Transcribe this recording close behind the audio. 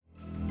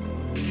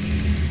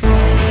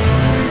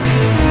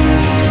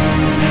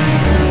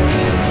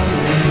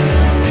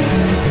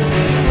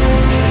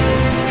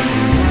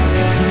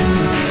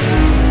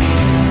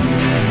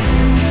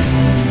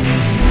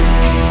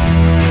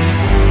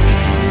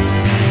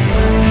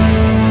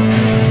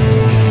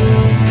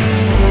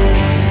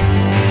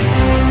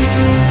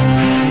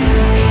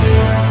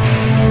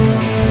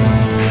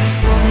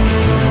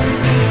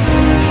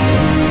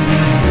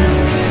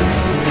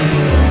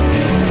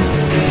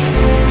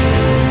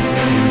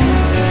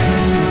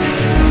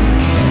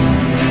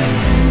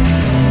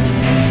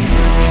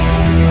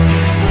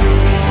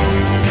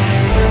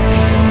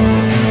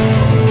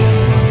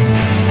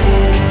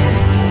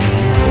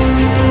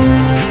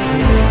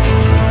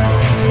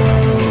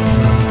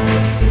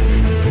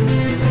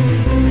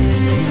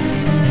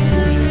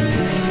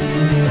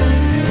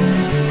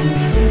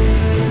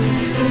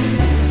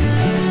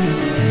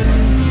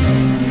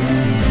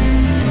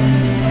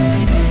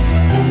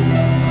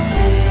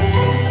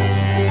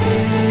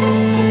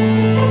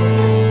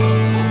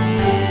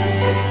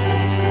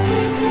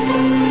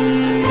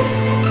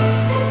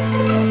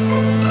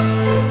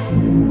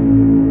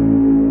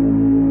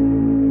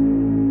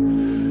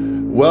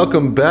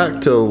welcome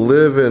back to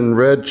Live in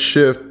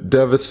Redshift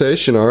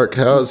Devastation Arc.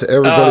 How's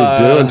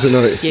everybody doing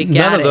tonight?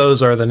 None of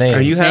those are the names.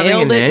 Are you having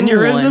an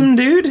aneurysm,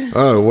 dude?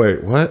 Oh,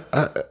 wait, what?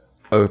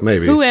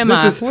 Maybe. Who am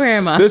I? Where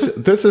am I?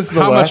 This is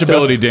the How last much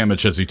ability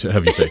damage have you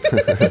taken?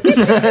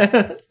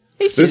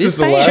 This is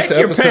the last Check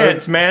your episode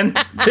pants, man.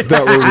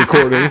 that we're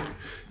recording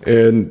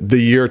in the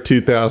year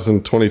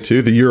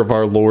 2022, the year of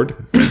our Lord,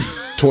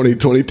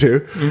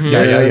 2022. Mm-hmm.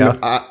 Yeah.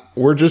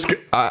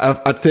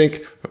 I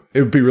think it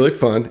would be really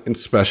fun and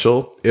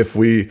special if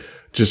we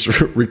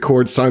just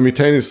record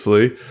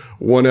simultaneously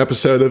one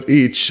episode of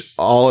each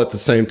all at the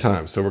same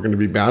time. So we're going to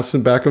be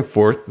bouncing back and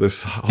forth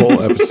this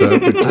whole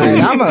episode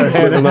between. I'm gonna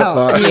head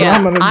out.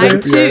 Yeah, I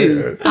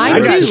too. I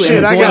got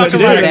shit. I got to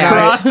do it.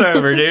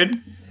 Crossover,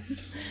 dude.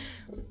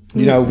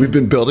 You know, we've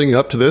been building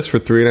up to this for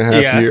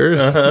 3.5 years,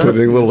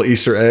 putting little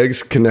Easter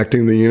eggs,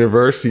 connecting the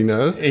universe, you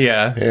know?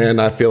 Yeah. And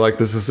I feel like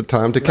this is the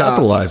time to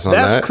capitalize on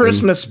that. That's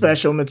Christmas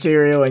special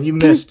material, and you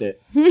missed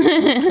it.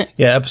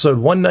 Yeah, episode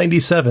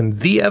 197,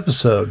 the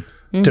episode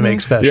to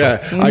make special.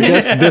 Yeah, I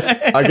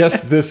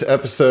guess this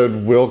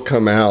episode will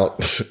come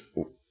out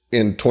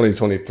in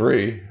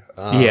 2023.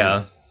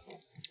 Yeah.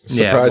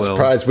 Surprise,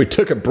 surprise. We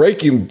took a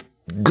break, you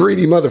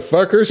greedy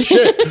motherfuckers.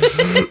 Shit.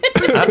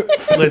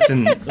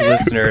 Listen,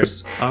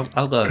 listeners,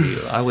 I love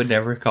you. I would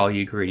never call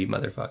you greedy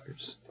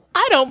motherfuckers.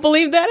 I don't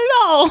believe that at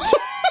all.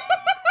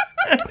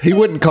 He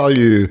wouldn't call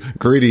you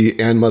greedy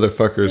and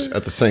motherfuckers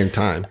at the same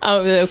time.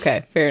 Oh,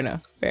 okay. Fair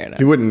enough.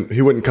 He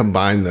wouldn't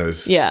combine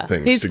those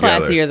things he's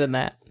together. classier than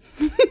that.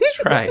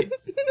 That's right.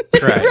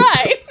 That's right.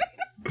 Right.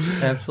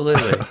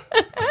 Absolutely.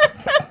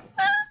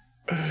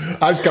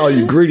 I'd call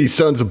you greedy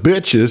sons of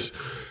bitches.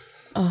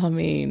 I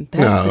mean,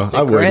 that's just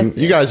I aggressive. wouldn't.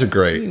 You guys are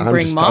great.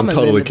 I'm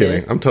totally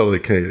kidding. I'm totally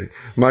kidding.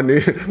 My New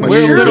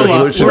Year's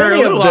resolution. We're a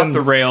little off the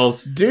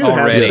rails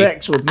already. Have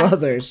sex with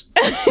mothers.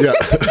 Yeah.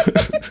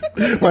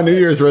 My New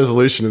Year's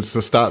resolution is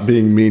to stop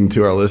being mean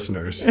to our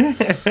listeners. 3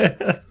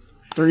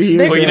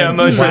 years. Well, you know,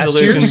 most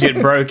resolutions get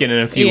broken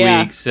in a few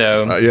weeks,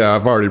 so. Yeah,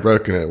 I've already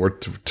broken it. We're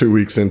 2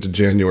 weeks into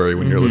January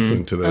when you're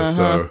listening to this,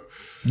 so.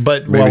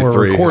 But Maybe while we're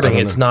 3, recording,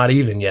 it's not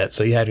even yet,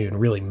 so you haven't even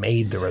really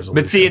made the resolution.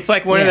 But see, it's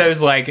like one of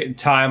those like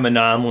time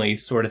anomaly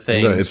sort of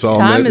things. Yeah, it's all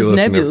Time is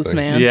nebulous, nebulous,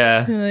 man.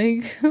 Yeah.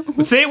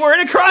 Like, See, we're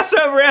in a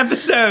crossover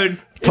episode.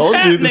 Told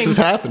It's you happening. this is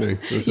happening.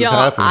 This is y'all,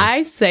 happening.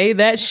 I say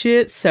that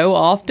shit so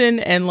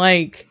often, and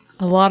like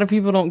a lot of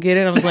people don't get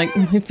it. I was like,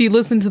 if you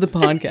listen to the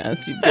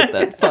podcast, you get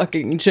that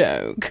fucking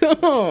joke.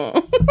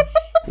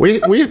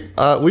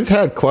 We've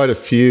had quite a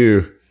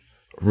few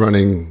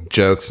running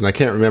jokes, and I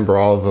can't remember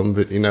all of them,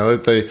 but you know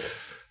they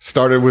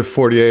started with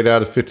 48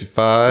 out of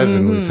 55,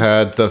 and we've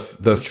had the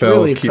fell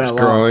really keeps fell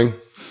growing.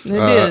 It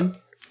did.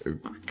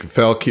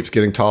 Fell keeps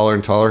getting taller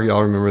and taller.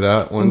 Y'all remember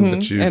that one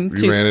that you ran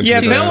into?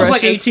 Yeah, Bell was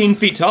like brushes. 18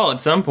 feet tall at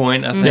some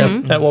point, I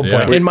think. Yeah, at one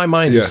point. Yeah. In my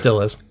mind, it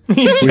still is.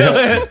 Just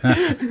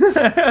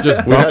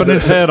bumping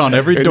his head on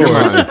every door.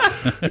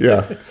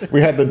 Yeah. We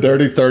had the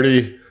Dirty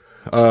 30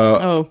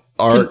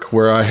 arc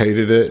where I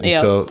hated it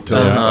until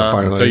I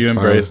finally... Until you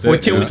embraced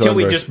it. Until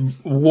we just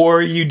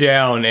wore you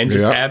down and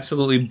just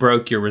absolutely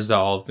broke your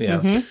resolve. Yeah.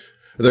 Are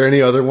there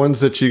any other ones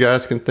that you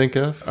guys can think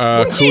of?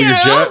 Cool your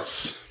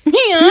jets.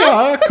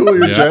 Yeah, Cool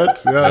Your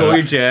Jets. Yeah. Cool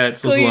Your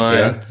Jets was Cool Your one,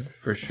 Jets.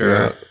 for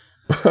sure.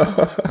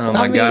 Oh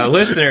my God.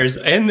 Listeners,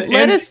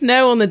 let us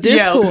know on the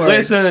Discord. Yeah,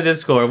 let us know on the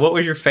Discord. What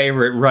was your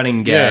favorite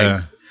running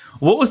gags? Yeah.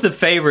 What was the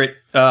favorite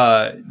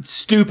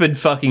stupid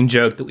fucking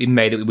joke that we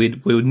made that we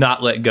would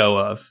not let go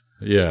of?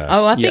 Yeah.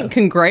 Oh, I think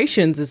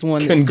Congrations is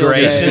one that's still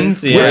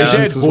Congrations, goes. yeah.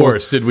 Which dead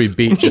horse did we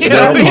beat? Just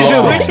Did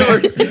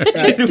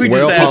we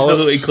Whale just polyps.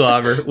 absolutely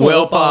clobber?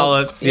 Whale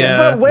polyps, yeah.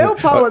 But whale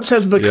polyps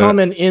has become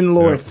an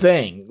in-lore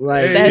thing.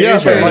 Like, That's Yeah,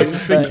 true. but like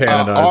It's been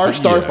canonized. our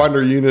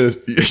Starfinder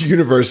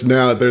universe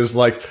now, there's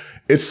like,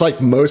 it's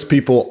like most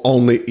people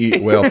only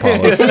eat whale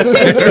polyps.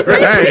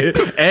 right.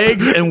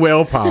 Eggs and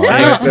whale polyps.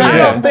 I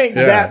don't think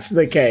that's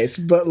the case,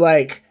 but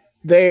like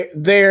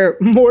they're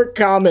more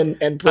common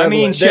and I prevalent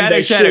mean, than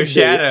they should be.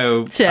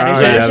 Shadow. Shadow,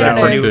 yeah, that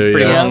one Pretty too,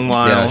 yeah. long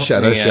while. Yeah,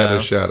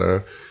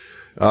 shadow.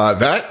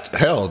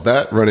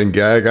 That running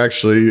gag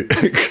actually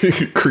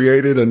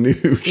created a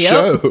new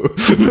show.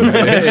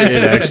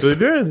 It actually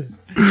did.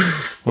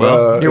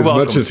 Well, you're as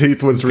welcome. much as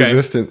Heath was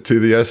resistant to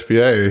the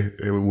SPA,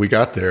 we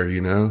got there, you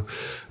know.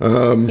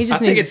 He just I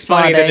think needs it's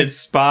funny spa that day. it's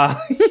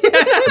spa.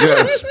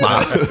 Yeah, it's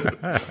spa.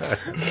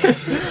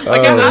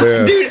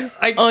 Dude,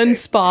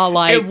 Unspa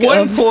like. at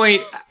one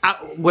point,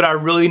 what I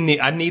really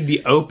need, I need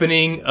the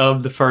opening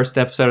of the first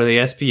episode of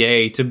the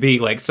SPA to be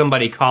like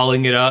somebody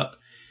calling it up.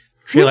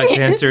 Tree Light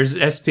Dancers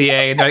SPA.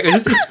 And like, is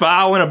this the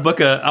spa? I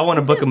want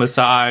to book a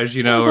massage,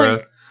 you know,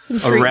 or Some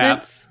a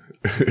wrap. treatments.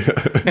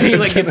 And he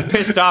like gets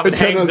pissed off and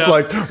hangs Tenna's up.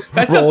 like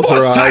That's rolls the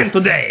her fourth time eyes.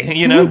 today,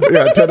 you know.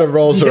 Yeah, Tenna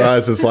rolls her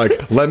eyes. It's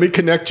like, let me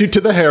connect you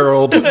to the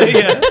Herald.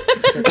 Yeah.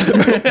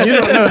 You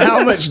don't know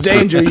how much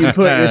danger you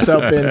put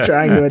yourself in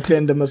trying to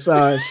attend a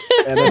massage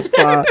at a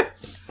spa.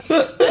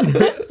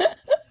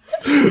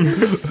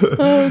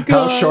 Oh, God.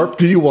 How sharp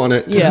do you want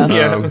it?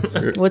 Yeah.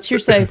 What's your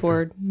safe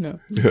word? No.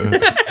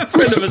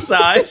 For the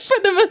massage. For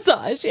the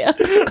massage, yeah.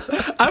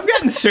 I've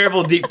gotten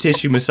several deep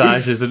tissue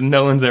massages and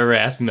no one's ever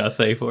asked me my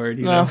safe word.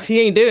 You know? Well, you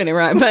ain't doing it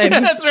right, baby.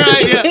 That's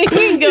right. Yeah. You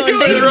ain't You're going going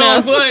to deep the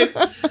wrong enough.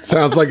 place.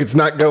 Sounds like it's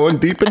not going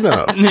deep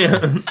enough.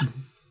 Yeah.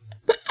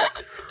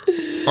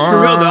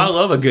 For real though, I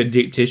love a good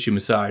deep tissue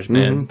massage,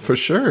 man. For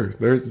sure.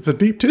 It's a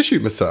deep tissue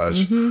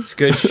massage. It's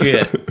good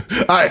shit.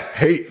 I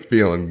hate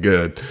feeling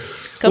good.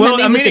 Come Well,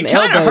 at I me mean, with it them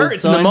kind of elbows,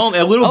 hurts in the son.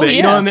 moment a little bit.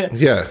 You know what I mean?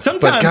 Yeah, but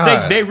Sometimes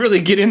God. they really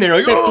get in there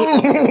like,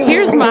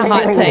 Here's my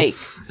hot take.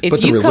 If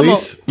But the you come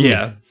release,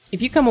 yeah.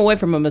 if you come away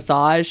from a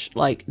massage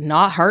like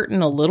not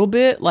hurting a little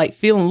bit, like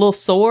feeling a little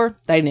sore,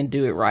 they didn't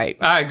do it right.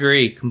 I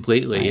agree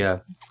completely. Yeah.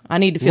 I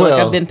need to feel like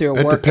I've been through a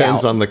it workout.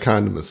 depends on the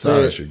kind of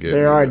massage you're getting.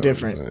 There are you know what I'm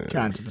different saying?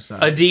 kinds of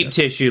massage. A deep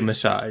tissue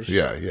massage.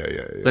 Yeah.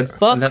 Let's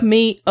Fuck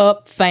me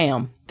up,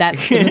 fam.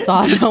 That's the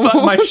massage. Just I fuck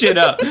want. my shit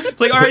up.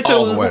 It's like, all right,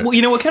 All the so way.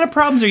 you know what kind of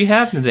problems are you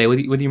having today with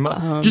your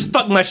mom? Just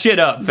fuck my shit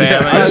up,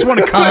 fam. I just want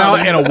to come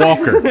out in a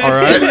walker. All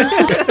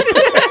right.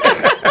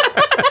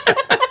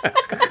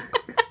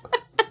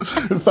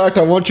 In fact,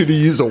 I want you to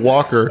use a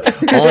walker on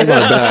my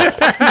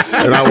back,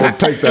 and I will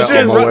take that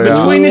on my way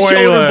out. Between the Way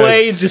shoulder less.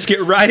 blades, just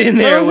get right in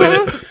there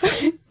with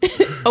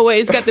it. Oh wait,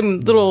 he's got them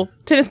little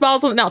tennis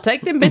balls on. Now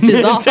take them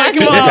bitches off. Take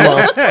them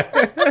off.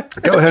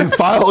 Go ahead and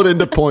file it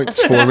into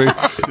points for me.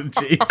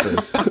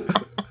 Jesus.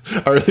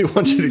 I really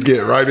want you to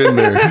get right in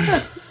there.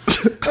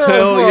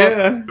 Hell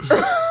yeah.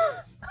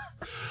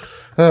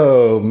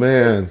 Oh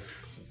man.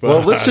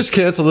 Well, let's just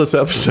cancel this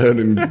episode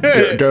and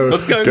go.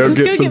 Let's go get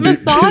get some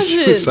deep massages.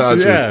 tissue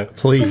massage. Yeah.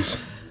 Please.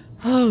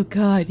 Oh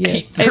God,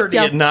 yes. 8:30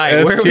 Y'all- at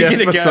night. Where are we STF going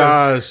to go?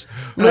 massage.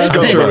 Listen,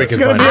 I'm sure we can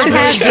find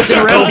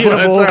gonna be it.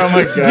 Oh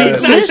my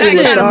God. listen.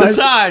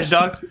 Massage,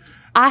 dog.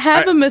 I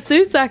have a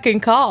masseuse I can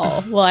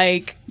call.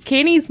 Like,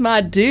 Kenny's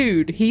my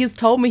dude. He's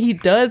told me he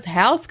does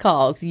house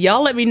calls.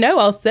 Y'all let me know.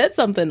 I'll set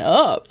something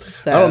up.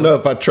 So I don't know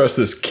if I trust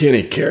this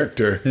Kenny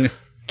character.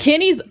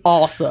 Kenny's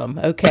awesome.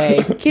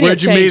 Okay. Kenny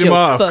Where'd you will meet change him your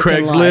off?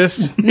 fucking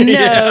Craigslist? life.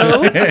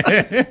 No.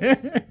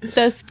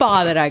 The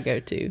spa that I go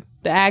to.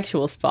 The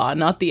actual spa,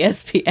 not the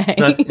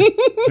SPA.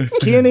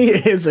 Kenny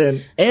is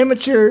an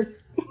amateur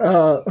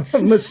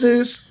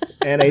masseuse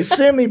and a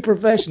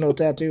semi-professional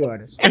tattoo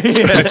artist.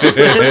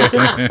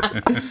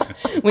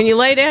 When you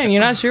lay down,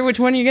 you're not sure which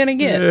one you're going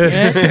to get. You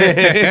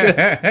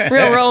know?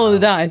 Real roll of the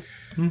dice.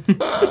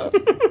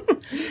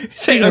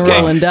 Say,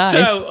 rolling dice.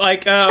 So,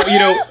 like, you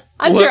know,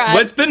 I tried.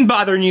 what's been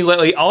bothering you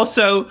lately?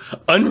 Also,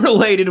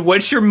 unrelated,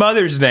 what's your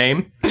mother's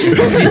name? Why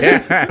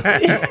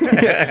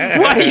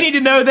do you need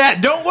to know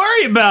that? Don't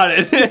worry about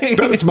it.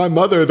 That's my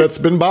mother that's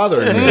been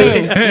bothering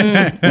me.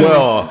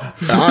 Well,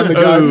 I'm the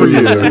guy for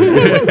you.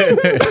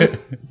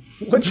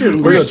 What's your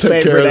We're least gonna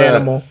take care favorite of that.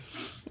 animal?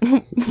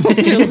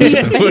 What's your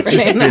least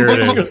favorite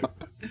animal?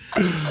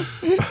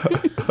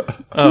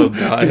 Oh,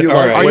 God. Do you All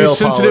like right. Are you whale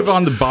sensitive polyps?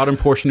 on the bottom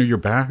portion of your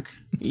back?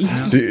 Would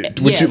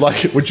Yes. you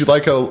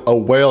like a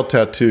whale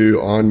tattoo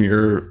on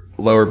your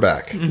lower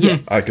back?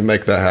 Yes. I can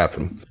make that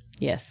happen.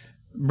 Yes.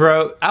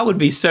 Bro, I would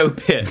be so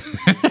pissed.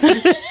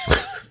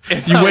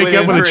 If You wake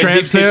up with a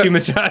tramp stamp? tissue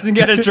massage and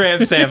get a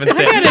tramp stamp and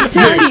say, I gotta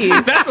tell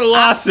you. that's a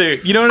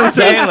lawsuit. You know what I'm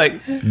saying?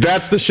 Like,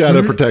 That's the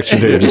Shadow Protection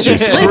Agency.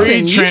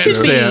 Listen, tramp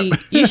stamp.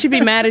 you should be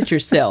mad at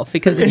yourself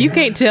because if you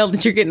can't tell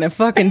that you're getting a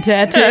fucking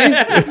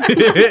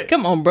tattoo,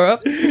 come on, bro.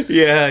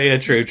 yeah,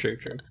 true.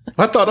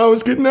 I thought I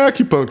was getting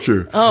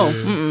acupuncture. Oh,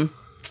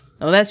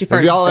 that's your first.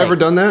 Have y'all mistake. ever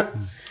done that?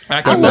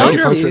 I want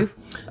acupuncture?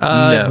 to.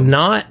 No.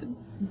 Not,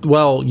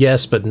 well,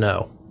 yes, but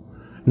no.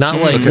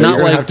 Not like, Okay, not you're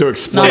gonna like, have to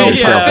explain Not on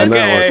yourself on purpose.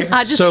 that one.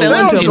 I just So, fell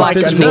into a sounds box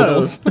like of a no.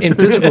 needles. in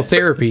physical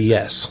therapy,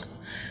 yes.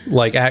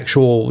 Like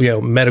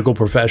actual, medical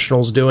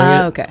professionals doing it.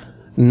 Okay.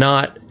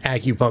 Not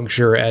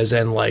acupuncture as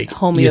in like you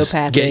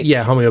Homeopathic.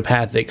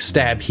 homeopathic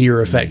stab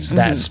here affects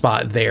that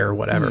spot there,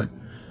 whatever.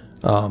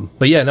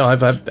 But yeah, no,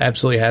 I've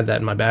absolutely had that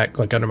in my back,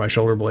 like under my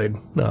shoulder blade,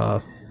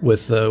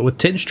 with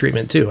tinge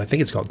treatment too. I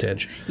think it's called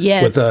tinge.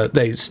 Yeah. With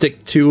they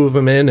stick two of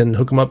them in and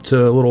hook them up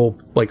to a little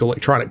like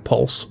electronic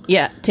pulse.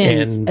 Yeah,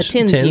 tins. And A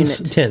tins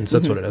unit. Tins,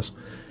 that's what it is.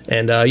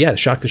 And yeah,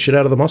 shock the shit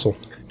out of the muscle.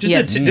 Just,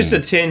 Yes. just a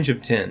tinge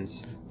of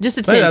tins. Just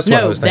a Well, tinge. that's what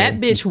I No, was that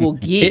thinking. bitch will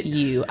get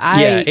you.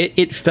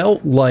 It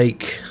felt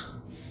like.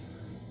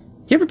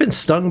 You ever been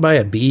stung by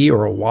a bee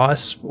or a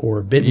wasp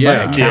or bitten by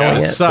a Yeah, cow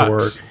it yet?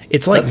 sucks. Or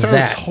it's like That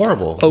that. sounds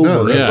horrible. Over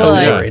No, and that- over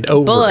But- and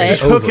over but- and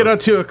Hook over. it up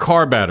to a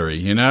car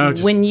battery,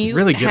 Just when you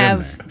really get in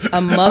have there. a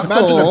Imagine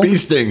muscle. a bee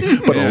sting,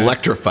 but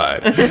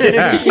electrified.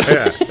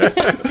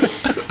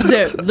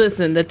 Dude,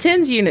 listen, the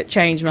TENS unit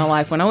changed my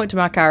life when I went to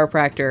my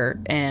chiropractor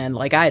and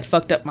like I had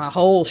fucked up my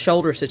whole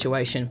shoulder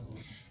situation.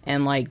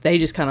 And like they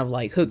just kind of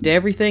like hooked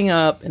everything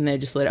up and they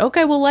just let,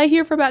 okay, we'll lay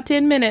here for about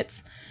 10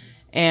 minutes.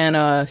 And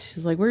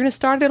she's like, we're going to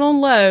start it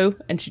on low.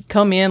 And she'd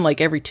come in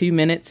like every 2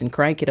 minutes and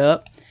crank it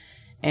up.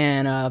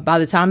 And by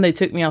the time they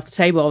took me off the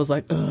table, I was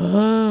like,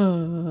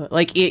 ugh.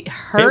 Like it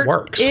hurt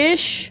works.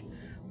 ish,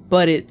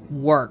 but it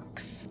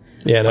works.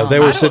 Yeah, no, they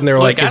were sitting there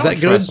like, I is don't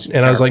that good? trust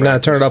And I was like, nah,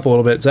 chiropractors. turn it up a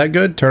little bit. Is that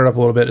good? Turn it up a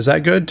little bit. Is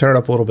that good? Turn it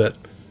up a little bit.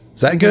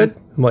 Is that good?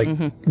 I'm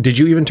like, did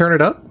you even turn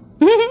it up?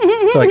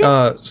 They're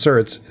like, sir,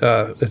 it's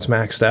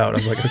maxed out. I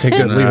was like, okay,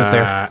 good, leave it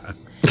there.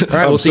 All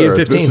right, we'll see you in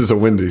 15. This is a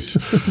Wendy's.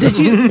 Did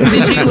you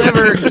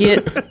ever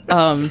get?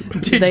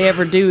 Did they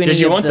ever do any? Did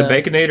you of want the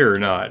Baconator or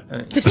not?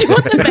 Did you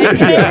want the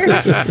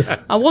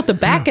Baconator? I want the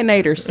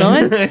Baconator,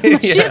 son. My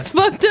shit's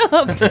fucked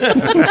up.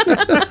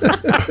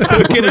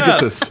 Let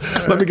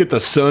me get the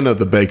son of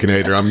the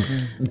Baconator. I'm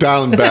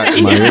dialing back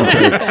my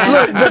intake.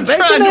 I'm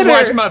trying to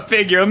watch my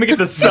figure. Let me get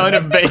the son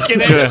of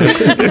Baconator.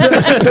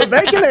 The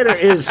Baconator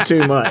is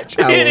too much,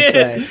 I will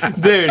say.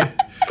 Dude.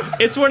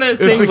 It's one of those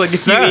things like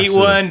if you eat excessive.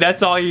 one,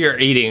 that's all you're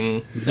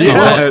eating.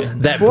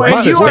 That Boy, if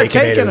breakfast you are Baconator,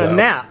 taking a though.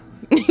 nap,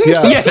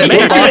 Yeah.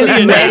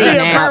 maybe a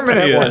nap.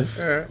 permanent one.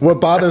 What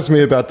bothers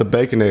me about the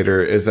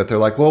Baconator is that they're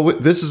like, well,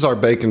 this is our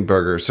bacon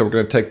burger, so we're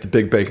going to take the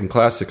Big Bacon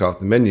Classic off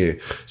the menu.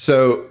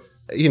 So,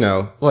 you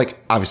know, like,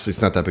 obviously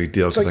it's not that big a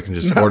deal because I can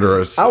just order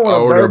a I want a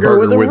order burger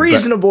with a with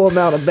reasonable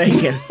amount of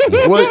bacon.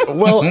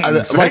 well,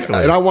 Exactly.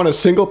 and I want a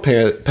single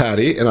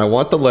patty, and I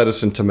want the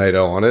lettuce and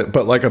tomato on it.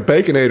 But like a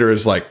Baconator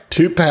is like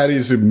 2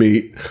 patties of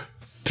meat,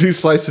 2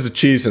 slices of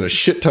cheese, and a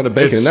shit ton of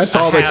bacon. And that's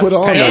all they put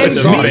on there. And It's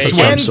some not bacon.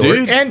 some and,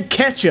 sort. and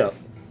ketchup.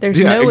 There's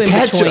Yeah, no and in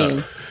ketchup.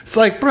 between. It's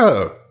like,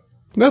 bro,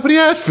 nobody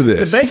asked for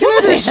this.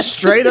 Baconator is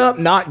straight up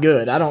not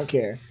good. I don't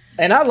care.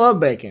 And I love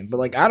bacon, but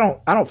like I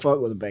don't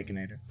fuck with a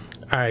Baconator.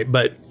 All right,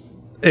 but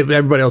if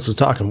everybody else was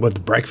talking. What, the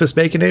breakfast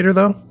Baconator,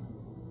 though?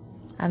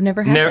 I've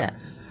never had Never-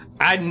 that.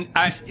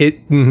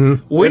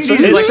 Wendy's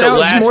It is like the sounds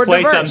last more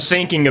place I'm diverse.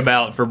 thinking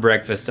about for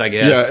breakfast, I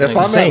guess. Yeah, if Like,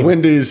 I'm Same. at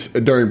Wendy's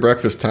during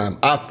breakfast time,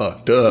 I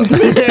fucked up.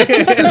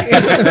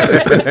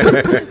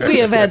 We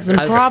have had some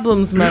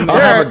problems, my I man.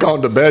 haven't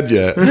gone to bed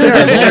yet.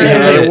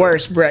 There are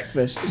worse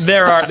breakfasts.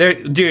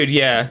 dude,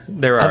 yeah,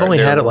 there are. I've only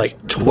There had are it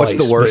like twice.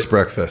 What's the worst but-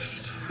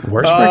 breakfast?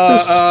 Worst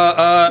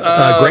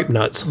breakfast? Grape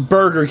nuts.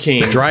 Burger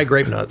King. Dry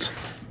grape nuts.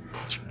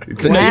 You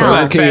think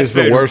Wow. Burger King is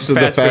the worst of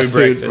the fast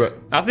food? breakfast.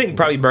 I think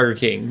probably Burger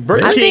King.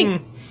 Burger I King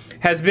think-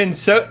 has been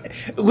so.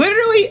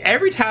 Literally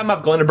every time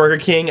I've gone to Burger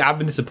King, I've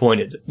been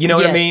disappointed. You know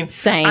what I Yes, mean?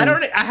 same. I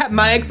have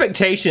my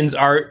expectations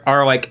are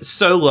like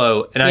so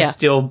low, and I Yeah.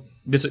 still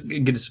get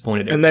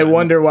disappointed. Every And they time.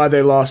 wonder why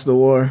they lost the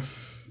war.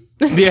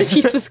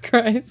 Jesus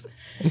Christ.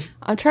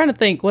 I'm trying to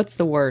think. What's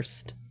the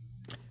worst?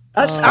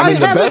 I mean,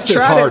 the haven't best is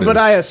tried it, Hardee's. but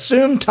I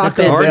assume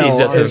Taco Hardee's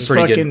Bell is is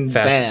pretty good fucking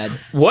fast- bad.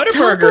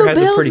 Whataburger Taco has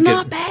a Bell's pretty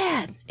not good.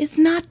 bad. It's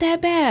not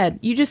that bad.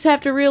 You just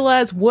have to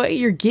realize what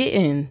you're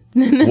getting,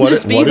 and then What-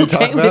 just be what are you okay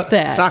talking with about?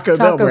 that. Taco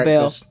Bell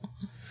breakfast.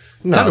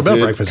 No, Taco Bell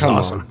dude, breakfast is come on.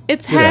 awesome.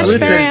 It's hash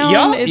Listen, brown.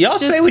 y'all it's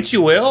say just- what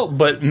you will,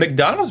 but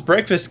McDonald's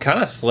breakfast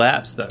kind of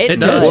slaps though. It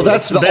does. Well,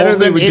 that's It's the better only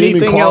than redeeming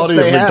anything else quality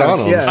of they have,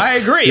 McDonald's. yeah. I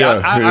agree.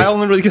 Yeah. I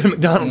only really go to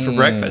McDonald's for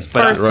breakfast.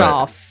 But First Right.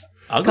 off,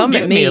 I'll go come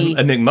get at me me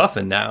a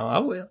McMuffin now. I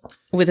will.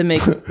 with a I'll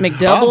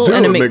McDouble do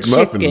and a a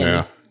McMuffin McChicken,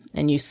 now.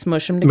 and you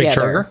smush them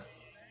together.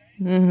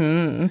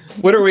 McCharger?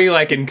 What are we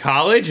like in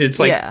college? It's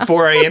like Yeah.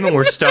 4 a.m. and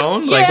we're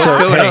stoned. Like Yeah.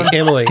 what's going Hey, on?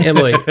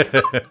 Emily,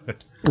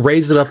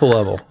 raise it up a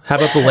level. How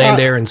about the land,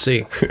 air, and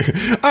sea?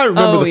 I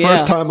remember Oh, the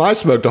first yeah. time I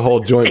smoked a whole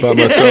joint by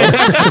myself.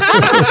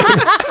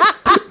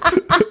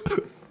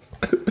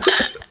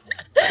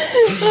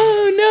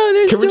 Oh no,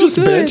 they're Can we still just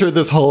good. banter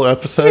this whole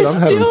episode? They're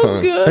I'm having still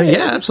fun. good.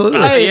 Yeah,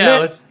 absolutely. Hey, Yeah,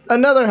 man, let's-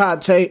 another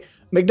hot take.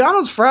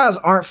 McDonald's fries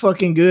aren't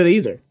fucking good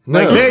either. No,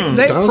 Like they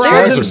McDonald's pride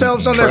fries are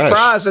themselves on their trash.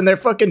 fries and they're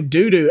fucking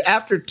doo-doo.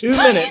 After 2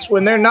 minutes,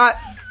 when they're not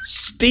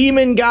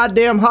steaming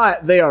goddamn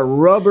hot, they are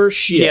rubber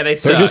shit. Yeah, they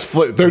suck.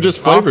 They're just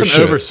flavor Often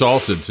shit.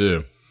 oversalted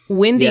too.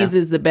 Wendy's Yeah.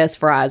 is the best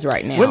fries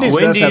right now. Wendy's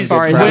does have Wendy's, good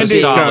fries.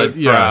 Wendy's got- solid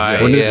yeah,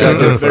 fry. Wendy's yeah. got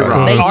good They're fries.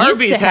 wrong. They used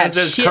Arby's to has have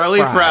those shit curly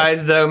fries.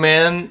 fries though,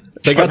 man.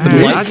 They got the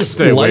Like, I just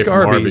stay away like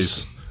from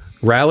Arby's,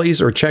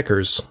 Rallies, or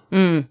Checkers.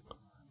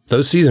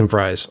 Those season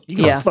fries.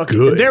 Yeah. Fucking,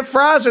 Good. their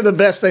fries are the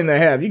best thing they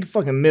have. You can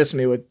fucking miss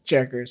me with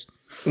Checkers.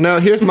 No,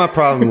 here's my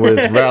problem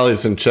with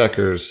Rallies and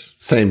Checkers.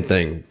 Same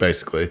thing,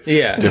 basically.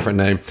 Yeah. Different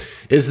name.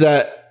 Is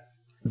that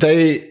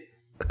they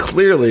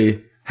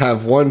clearly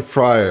have one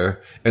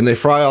fryer and they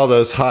fry all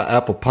those hot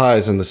apple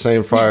pies in the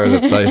same fryer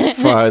that they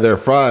fry their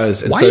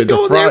fries. And Why so are you the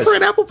going fries, there for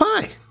an apple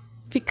pie?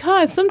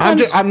 Because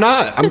sometimes I'm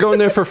not. I'm going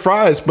there for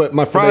fries, but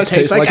my fries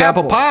taste taste like like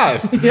apple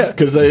apples. pies. Yeah,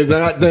 because they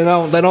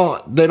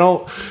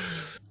don't.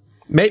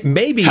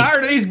 Maybe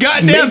Tired of these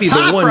goddamn maybe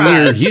pie the one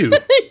fries. near you,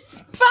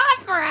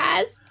 pie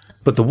fries.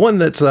 but the one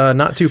that's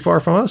not too far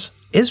from us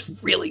is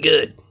really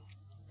good.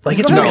 Like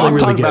it's No, really, I'm really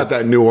talking good. about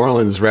that New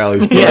Orleans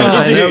Rallies. Yeah,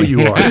 I know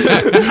you are.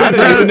 I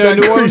didn't even know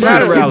New Orleans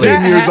had a rally.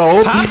 15 years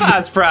old.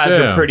 Popeye's fries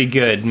Yeah. are pretty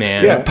good,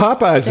 man. Yeah,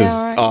 Popeyes is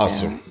alright,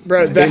 awesome.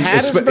 Bro, the And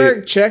it's-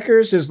 Hattiesburg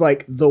Checkers is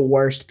like the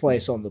worst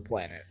place on the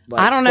planet.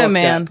 Like, I don't know, fuck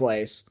man. That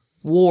place.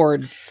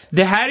 Wards.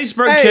 The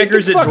Hattiesburg Hey,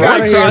 Checkers get that's the fuck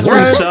right outta here, across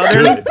bro. from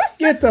Southern.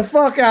 Get the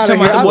fuck out of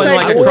Talking here. about the I'll one take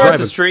like Wards. across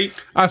the street.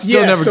 I still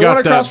Yes, never the one got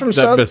across that, from that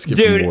Southern- biscuit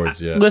Dude, from Wards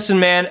yet. listen,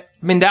 man. I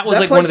mean, that was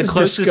That like one of place the is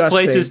closest disgusting.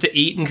 places to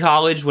eat in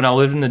college when I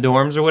lived in the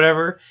dorms or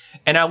whatever.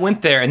 And I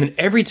went there, and then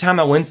every time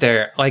I went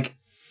there, like,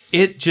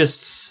 it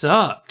just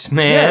sucked,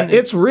 man. Yeah,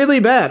 it's really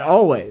bad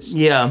always.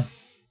 Yeah.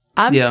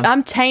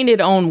 I'm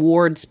tainted on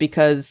wards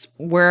because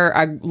where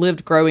I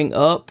lived growing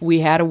up, we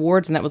had a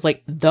wards, and that was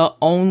like the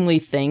only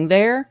thing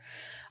there.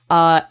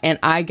 And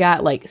I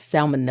got like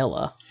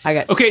salmonella. I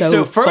got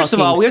so first of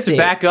all, we have sick. to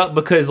back up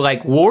because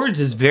like Wards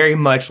is very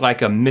much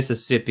like a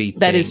Mississippi thing.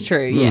 That is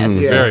true. Yes.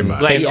 Yeah. Very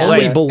much. Like,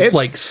 Only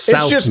like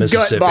South it's just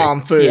Mississippi. gut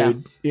bomb food.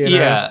 Yeah. You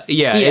know?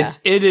 yeah.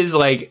 It is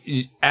like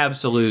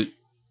absolute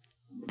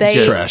They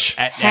just Trash.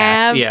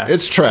 have Yeah.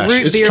 It's trash.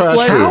 root It's beer trash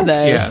floats food.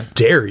 though. Yeah.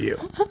 Dare you?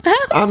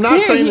 I'm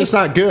not saying it's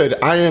not good.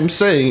 I am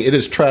saying it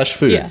is trash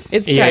food. Yeah,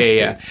 it's Yeah, trash.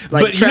 yeah. food.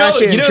 Like But you know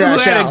trash in, who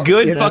trash had a out,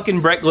 good you know?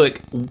 fucking break? Look,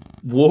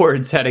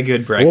 Wards had a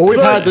good breakfast. Well, we've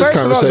Look, had this first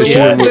of all,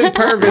 conversation. the Wards in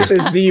Purvis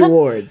is the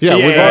Ward. Yeah,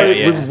 we've Yeah, already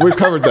yeah. We've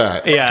covered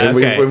that. Yeah, and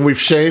okay. we've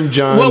shamed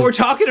John. Well, we're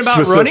talking about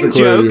running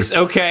specifically. jokes,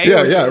 okay?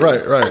 Yeah,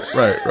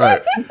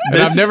 right.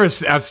 And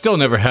I've still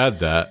never had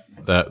that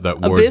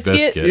Ward's biscuit?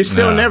 biscuit. You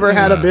still No, never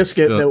had a no,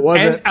 biscuit still- that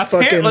wasn't And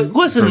apparently, fucking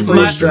listen,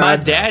 freeze-dried. my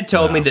dad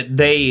told me that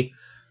they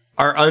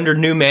are under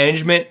new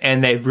management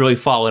and they've really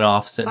fallen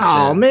off since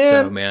Aw, then.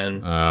 man. So,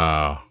 man.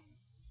 Oh,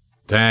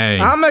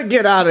 dang. I'm gonna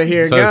get out of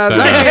here, So guys. sad.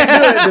 I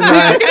can't do it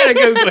I tonight. gotta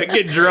go like,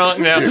 get drunk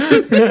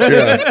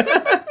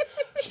now.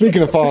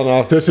 Speaking of falling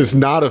off, this is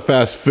not a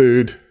fast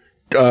food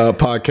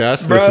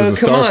podcast. Bro, This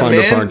is a come on, Starfinder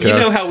man. podcast. You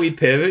know how we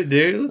pivot,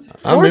 dude.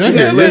 I mean, I get it.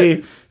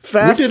 Fortunately,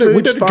 fast We did food a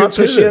good pivot.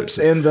 sponsorships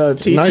in the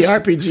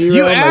TTRPG You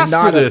realm are asked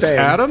not for a this, thing.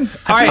 Adam.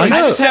 All right, I I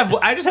know.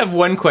 just have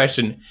one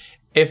question.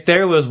 If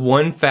there was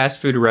one fast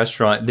food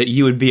restaurant that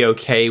you would be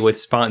okay with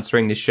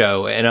sponsoring the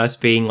show and us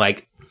being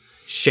like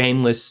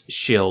shameless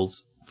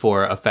shills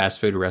for a fast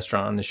food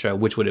restaurant on the show,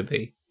 which would it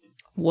be?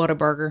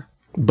 Whataburger.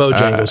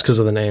 Bojangles because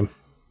of the name.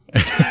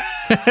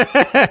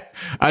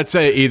 I'd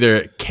say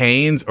either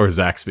Cane's or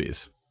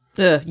Zaxby's.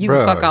 Ugh, you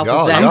Bro, can fuck off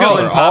y'all- with I'm y'all Zach.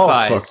 going are all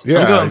Popeyes. fuck- yeah,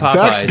 I'm going Popeyes.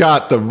 Zach's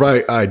got the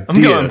right idea.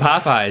 I'm going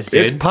Popeyes,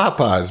 dude. It's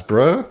Popeyes,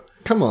 bro.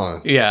 Come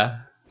on. Yeah.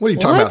 What are you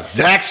talking What? about?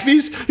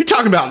 Zaxby's? You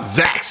talking about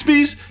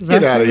Zaxby's?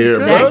 Get out of here,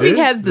 bro. Zaxby's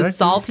has the Zaxby's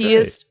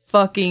saltiest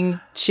fucking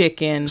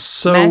chicken.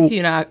 So- Matthew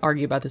and I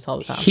argue about this all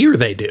the time. Here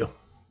they do.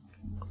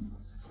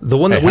 The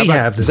one that how we about-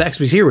 have, the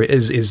Zaxby's here,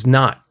 is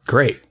not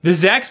great. The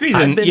Zaxby's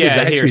I've and been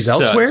yeah, to here Zaxby's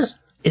sucks. elsewhere.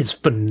 It's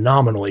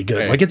phenomenally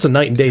good. Like it's a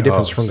night and day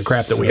difference from the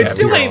crap that we It have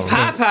still here. ain't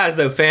Popeyes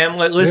though, fam.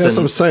 Like, Yeah, that's what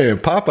listen, I'm saying.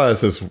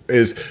 Popeyes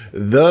is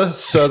the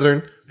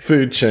Southern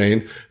food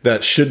chain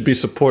that should be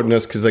supporting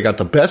us because they got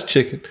the best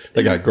chicken.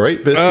 They got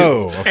great biscuits.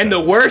 okay. and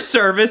the worst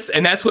service,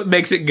 and that's what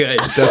makes it good.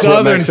 That's what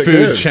Southern makes it food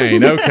good.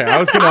 chain. Okay, I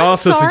was going to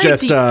also sorry,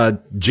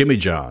 suggest Jimmy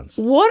John's.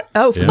 What?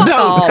 Oh, fuck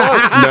off.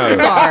 No.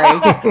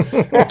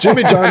 Sorry.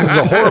 Jimmy John's is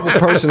a horrible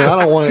person.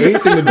 I don't want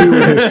anything to do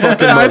with his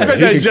fucking I money. said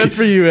He that can just keep-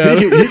 for you, Adam.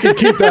 He can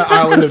keep that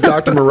island of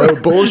Dr.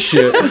 Moreau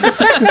bullshit.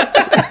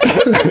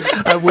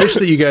 I wish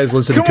that you guys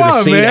listened Come could have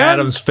on, seen man.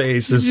 Adam's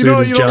face as You soon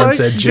don't- as you don't John like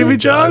said Jimmy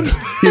John's?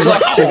 He's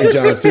like, Jimmy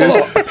John's, dude.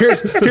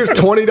 Here's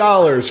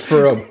 $20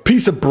 for a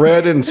piece of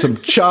bread and some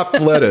chopped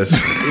lettuce.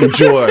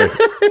 Enjoy.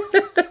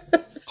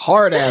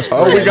 Hard ass.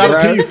 Oh, we bread, got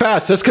it bro. to you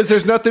fast. That's because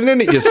there's nothing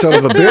in it, you son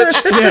of a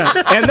bitch.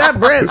 Yeah, and that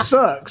bread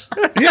sucks.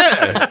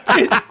 Yeah.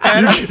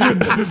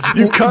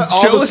 You cut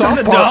all Show the us on soft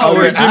the part doll of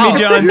where it Jimmy out.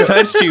 John's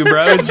touched you,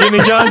 bro. Is Jimmy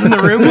John's in the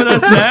room with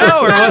us now,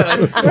 or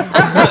what?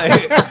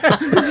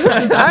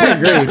 I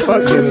agree.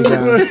 Fuck Jimmy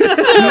John's.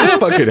 I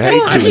fucking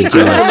hate Jimmy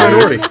John's.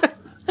 minority.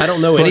 I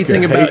don't know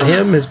anything hate about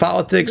him, his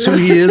politics, who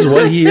he is,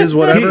 what he is,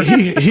 whatever.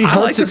 He I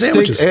hunts like the extinct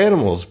sandwiches.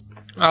 animals.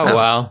 Oh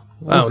wow!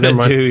 Oh, What never a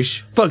mind.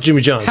 douche. Fuck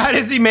Jimmy John's. How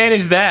does he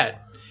manage that?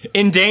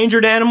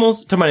 Endangered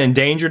animals? Talking about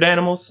endangered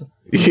animals?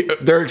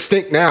 They're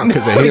extinct now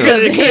because of him.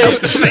 Because of him,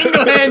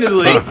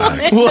 single-handedly.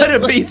 What a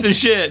piece of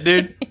shit,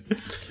 dude.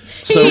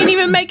 So he ain't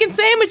even making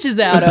sandwiches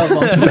out of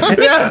them.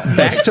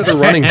 back to the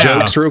running Yeah.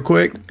 jokes real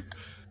quick.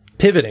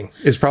 Pivoting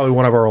is probably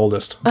one of our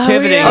oldest.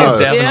 Pivoting yeah. is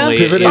definitely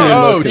Pivoting yeah. is-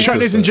 Oh, most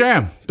Chinese and consistent.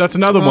 jam. That's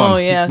another one. Oh,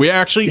 yeah. We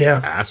actually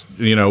asked,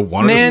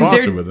 wanted Man, to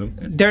sponsor with them.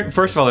 they're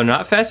first of all, they're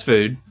not fast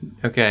food,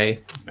 okay,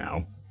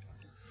 No.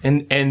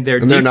 and they're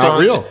they're not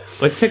defunct. real.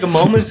 Let's take a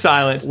moment of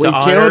silence to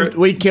honor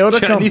We killed a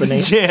Chinese company.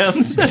 and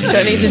jams.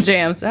 Chinese and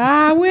jams.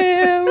 I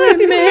will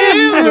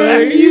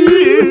remember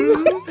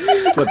you.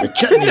 For the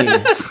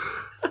Chinese.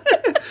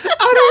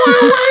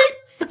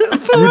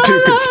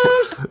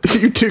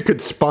 You two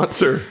could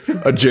sponsor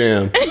a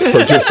jam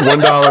for just $1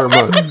 a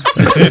month.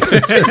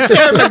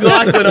 Sarah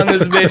McLachlan on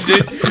this bitch,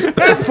 dude.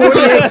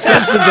 48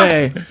 cents a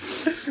day.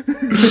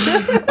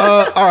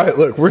 All right,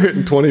 look, we're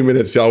hitting 20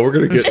 minutes, y'all. We're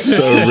gonna get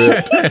so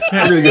ripped.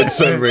 We're gonna get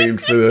so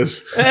reamed for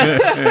this.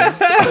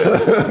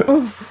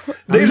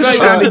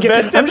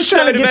 I'm just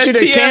trying to get you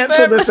to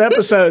cancel this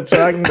episode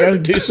so I can go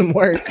do some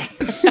work.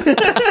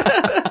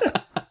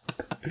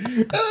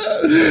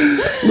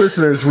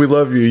 Listeners, we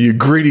love you, you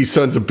greedy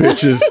sons of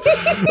bitches.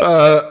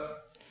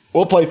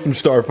 We'll play some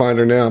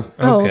Starfinder now.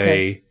 Oh,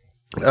 okay.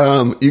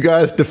 You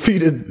guys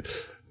defeated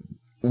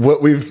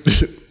what we've,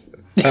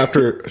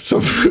 after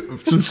some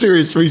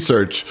serious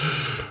research,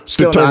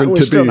 Still determined not-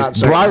 to we're still be not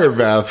certain.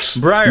 Briarvaths,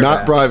 Briarvaths.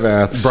 not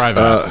Bryvaths.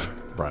 Bryvaths.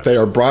 They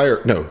are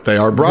Briar. No, they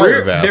are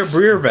Briarvaths. They're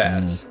Breer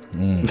Vats.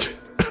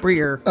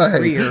 Breer.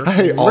 I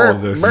hate all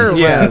of this.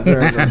 Yeah.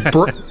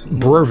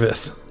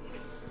 Brevith.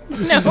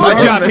 No, My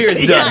job here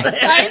is done.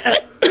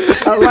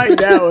 I like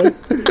that one.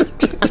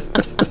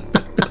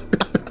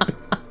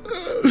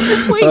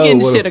 We ain't getting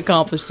what a- shit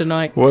accomplished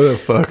tonight. What a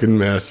fucking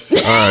mess.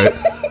 All right.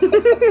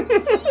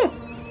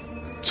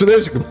 So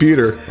there's a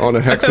computer on a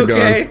hexagon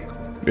Okay.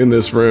 in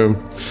this room.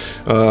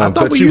 I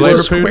thought we used a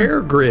square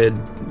grid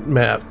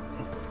map.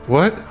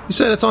 What? You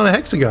said it's on a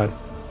hexagon.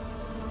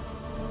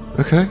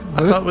 Okay.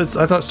 I thought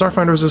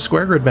Starfinder was a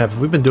square grid map.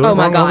 We've been doing Oh it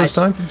my wrong all this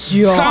gosh. time.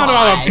 Son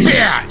of a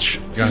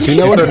bitch! You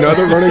know what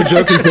another running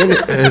joke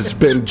has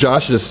been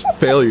Josh's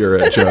failure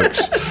at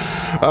jokes.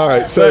 All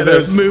right, so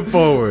Let's move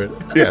forward.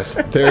 yes,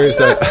 there's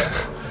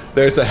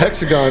a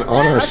hexagon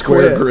on our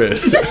square grid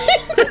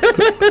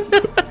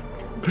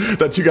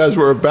that you guys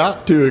were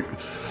about to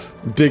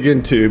dig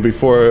into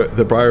before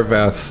the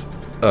Briarvaths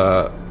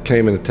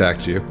came and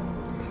attacked you.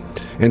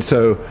 And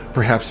so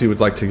perhaps you would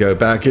like to go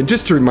back. And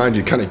just to remind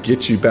you, kind of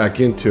get you back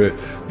into it,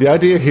 the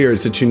idea here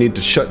is that you need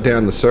to shut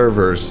down the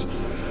servers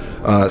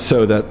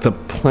so that the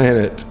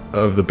planet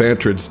of the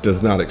Bantrids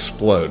does not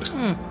explode.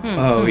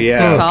 Oh,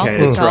 yeah. Call, Okay,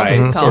 that's call, right.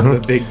 call. It's sort of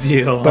a big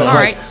deal. But All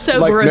right,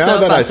 sober us now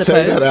up, that I I say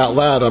suppose. that out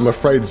loud, I'm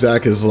afraid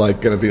Zach is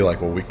like going to be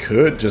like, well, we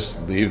could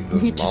just leave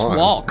them You just on.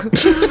 walk.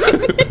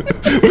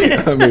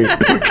 I mean,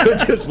 we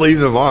could just leave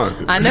them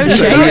on. I know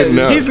Just Shay didn't is.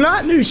 know. He's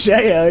not new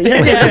Sheo.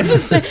 Yeah. Yeah, I was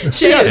just saying,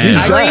 Shay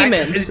is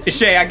screaming.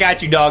 Shay, I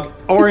got you, dog.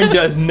 Orin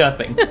does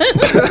nothing.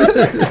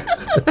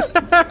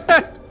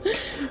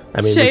 I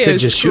mean, we Shay could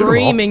is just shoot them all.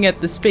 screaming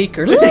at the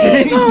speaker.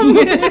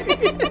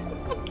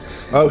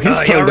 Oh, he's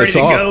y'all turned ready this to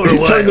off. go or He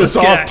what? turned this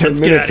Let's off get- 10 let's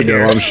get minutes outta ago,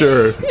 here. I'm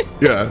sure.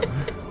 Yeah.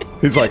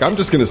 He's like, I'm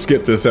just going to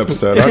skip this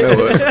episode. I know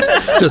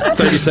it. Just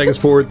 30 seconds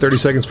forward, 30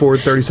 seconds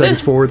forward, 30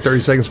 seconds forward,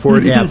 30 seconds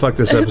forward. Yeah, fuck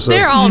this episode.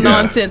 They're all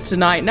nonsense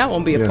tonight, and I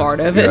won't be a part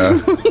of it. Yeah.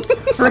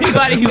 For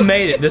anybody who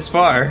made it this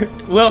far,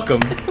 welcome.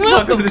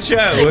 Welcome to the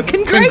show.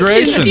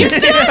 Congratulations. You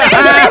still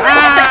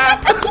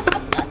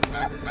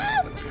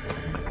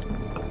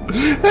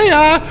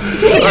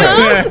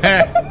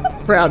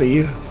Proud of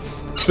you.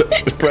 So,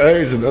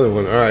 there's another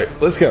one. All right,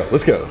 let's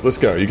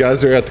go. You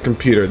guys are at the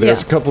computer.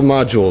 There's Yeah. a couple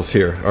modules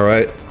here. All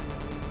right.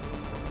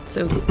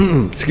 So,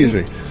 Excuse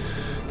me.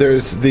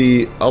 There's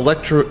the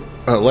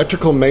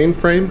electrical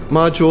mainframe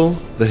module,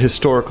 the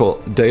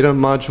historical data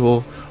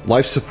module,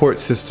 life support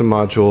system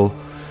module,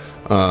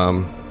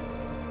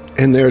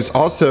 and there's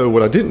also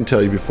what I didn't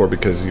tell you before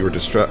because you were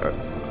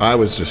I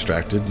was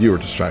distracted. You were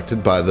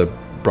distracted by the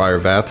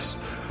Briarvaths.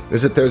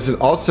 Is that there's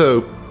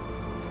also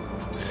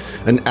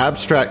an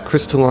abstract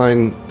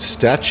crystalline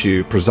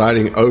statue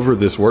presiding over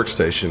this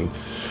workstation,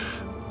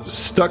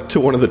 stuck to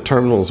one of the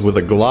terminals with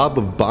a glob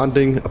of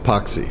bonding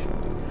epoxy.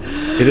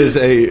 It is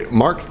a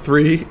Mark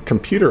III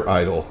computer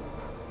idol.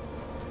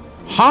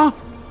 Huh?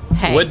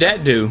 hey. What'd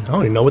that do? I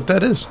don't even know what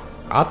that is.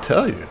 I'll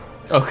tell you.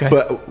 Okay.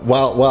 But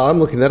while I'm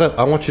looking that up,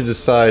 I want you to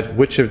decide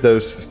which of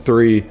those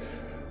three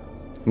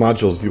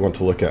modules you want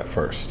to look at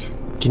first.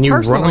 Can you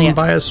run Personally, them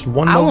by us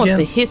one I more want again?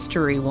 the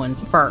history one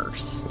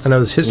first. I know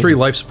this history,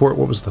 life support.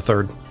 What was the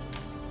third?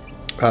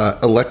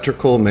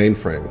 Electrical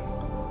mainframe.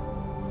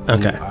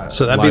 Okay,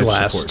 so that'd be Life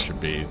last. support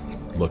should be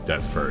looked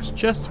at first,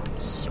 just to be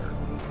certain.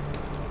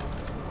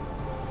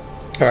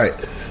 All right.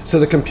 So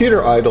the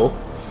computer idol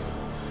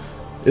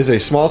is a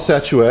small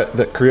statuette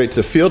that creates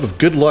a field of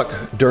good luck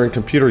during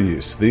computer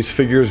use. These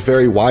figures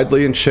vary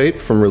widely in shape,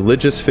 from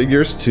religious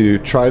figures to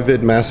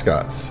Trivid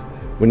mascots.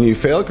 When you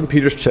fail a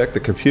computer's check, the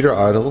computer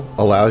idol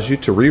allows you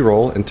to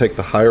re-roll and take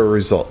the higher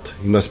result.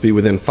 You must be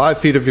within 5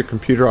 feet of your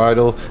computer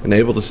idol and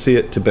able to see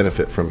it to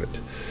benefit from it.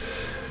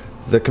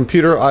 The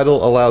computer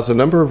idol allows a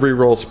number of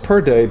re-rolls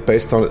per day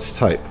based on its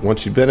type.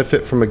 Once you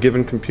benefit from a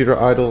given computer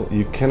idol,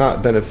 you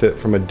cannot benefit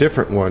from a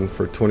different one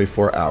for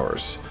 24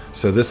 hours.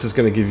 So this is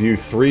going to give you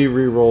 3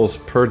 re-rolls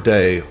per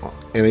day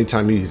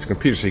anytime you use a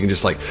computer. So you can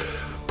just like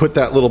put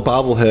that little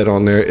bobblehead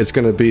on there. It's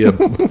going to be a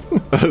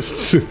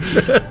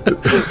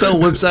Phil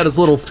whips out his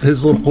little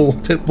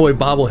Pit Boy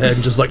bobblehead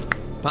and just like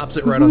pops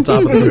it right on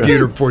top of the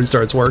computer before he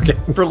starts working.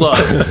 For love.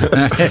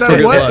 So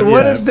Good what luck, what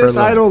yeah, does this for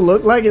luck. idol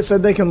look like? It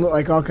said they can look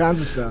like all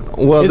kinds of stuff.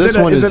 Well, this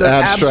one is it an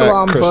abstract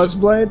Absalom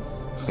crystal.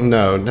 Buzzblade?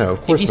 No,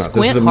 of course you not.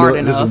 squint This is hard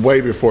this enough. is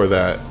way before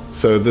that.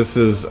 So this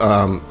is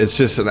it's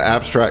just an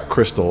abstract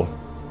crystal.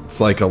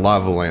 It's like a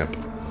lava lamp.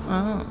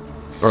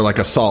 Or like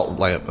a salt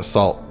lamp.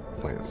 So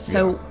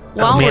Yeah.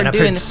 while Oh man, we're I've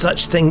doing heard this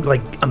such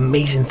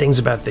amazing things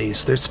about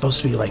these. They're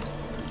supposed to be like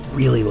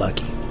really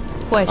lucky.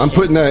 question, I'm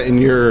putting that in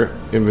your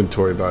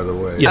inventory, by the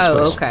way. Yes, oh,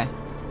 please. okay.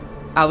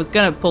 I was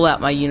gonna pull out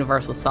my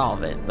universal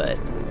solvent, but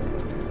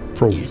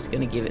For you're just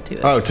gonna give it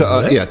to us. Oh,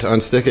 to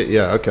unstick it.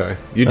 Yeah, okay.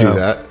 You do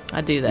that.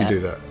 I do that. You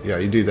do that. Yeah,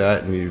 you do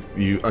that, and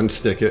you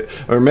unstick it,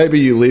 or maybe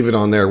you leave it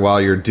on there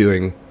while you're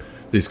doing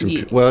these.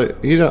 Well,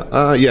 yeah,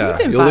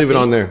 Within you'll 5 leave it feet.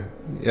 on there.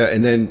 Yeah,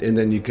 and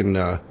then you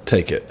can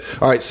take it.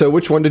 All right. So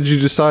which one did you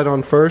decide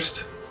on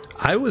first?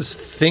 I was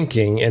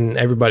thinking, and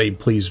everybody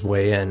please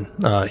weigh in,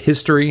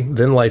 history,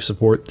 then life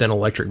support, then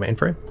electric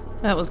mainframe.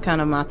 That was kind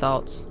of my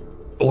thoughts.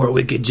 Or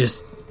we could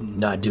just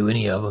not do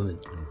any of them.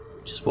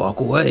 Just walk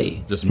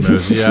away. Just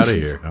mosey out of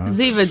here. Huh?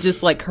 Ziva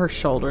just like her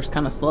shoulders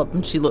kind of slump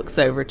and she looks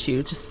over at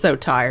you just so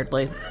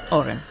tiredly.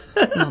 Oren,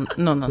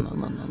 no.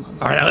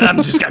 All right,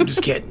 I'm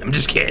just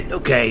kidding.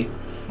 Okay.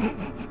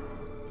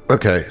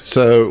 Okay,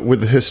 so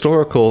with the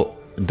historical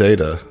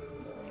data,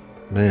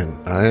 man,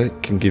 I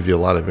can give you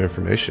a lot of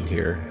information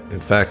here.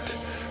 In fact,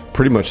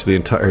 pretty much the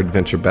entire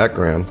adventure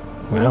background.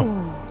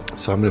 Wow.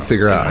 So I'm going to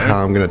figure out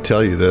how I'm going to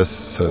tell you this.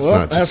 So it's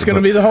not just That's going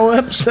to be the whole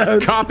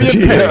episode. Copy and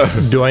Yeah.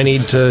 paste. Do I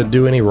need to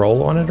do any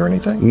roll on it or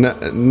anything?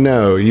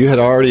 No, you had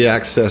already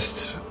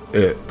accessed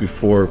it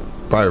before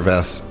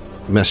Briarvath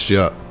messed you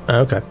up.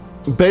 Okay.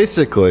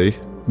 Basically,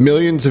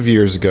 millions of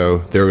years ago,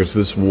 there was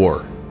this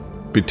war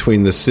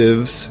between the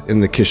Civs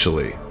and the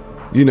Kishali.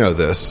 You know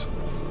this.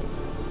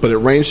 But it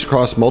ranged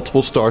across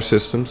multiple star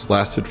systems,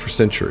 lasted for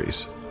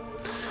centuries.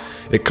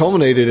 It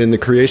culminated in the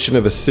creation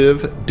of a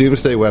Civ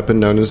doomsday weapon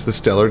known as the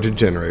Stellar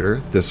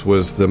Degenerator. This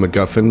was the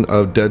MacGuffin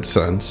of Dead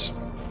Suns.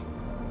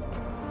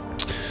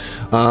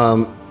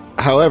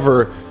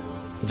 However,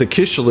 the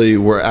Kishali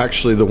were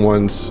actually the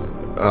ones,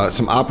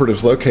 some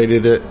operatives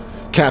located it,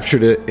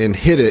 captured it, and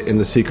hid it in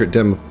the secret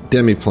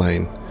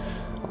demiplane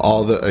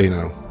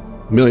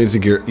millions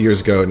of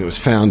years ago, and it was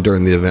found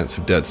during the events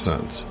of Dead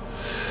Suns.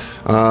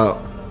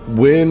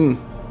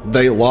 When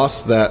they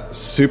lost that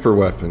super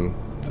weapon,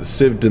 the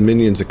Civ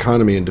Dominion's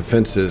economy and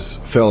defenses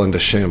fell into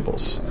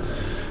shambles.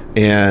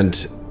 And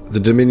the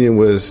Dominion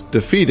was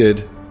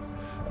defeated,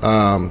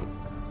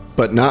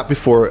 but not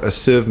before a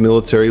Civ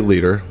military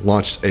leader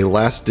launched a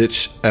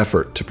last-ditch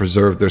effort to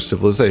preserve their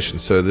civilization.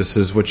 So this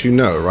is what you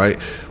know, right?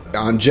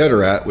 On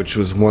Jeterat, which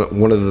was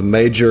one of the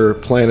major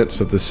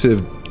planets of the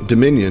Civ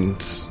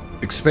Dominion's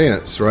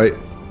expanse, right?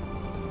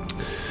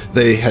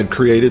 They had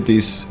created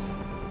these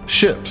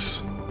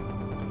ships.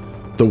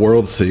 The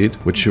World Seed,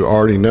 which you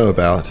already know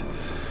about,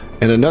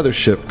 and another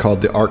ship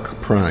called the Ark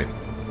Prime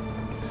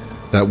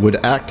that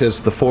would act as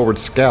the forward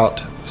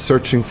scout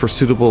searching for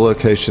suitable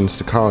locations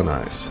to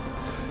colonize.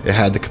 It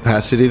had the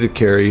capacity to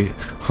carry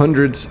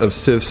hundreds of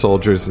Civ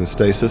soldiers in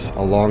stasis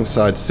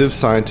alongside Civ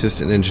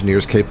scientists and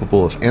engineers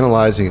capable of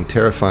analyzing and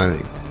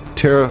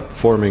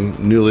terraforming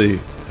newly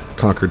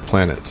conquered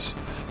planets.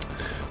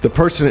 The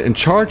person in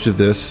charge of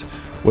this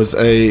was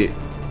a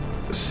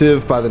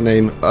Civ by the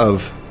name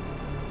of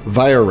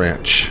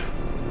Viranch,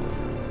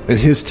 and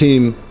his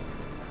team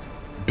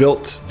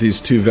built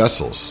these two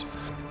vessels.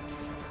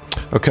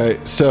 Okay,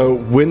 so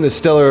when the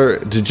Stellar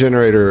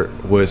Degenerator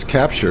was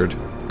captured,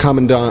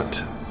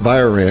 Commandant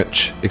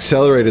Viranch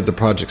accelerated the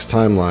project's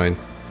timeline,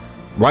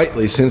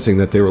 rightly sensing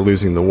that they were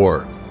losing the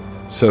war.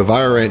 So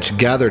Viranch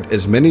gathered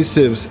as many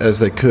Civs as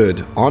they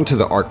could onto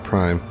the Ark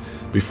Prime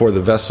before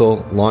the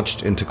vessel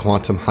launched into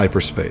quantum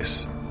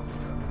hyperspace.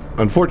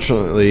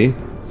 Unfortunately,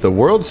 the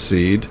World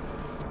Seed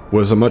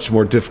was a much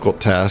more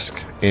difficult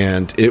task,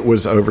 and it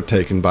was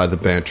overtaken by the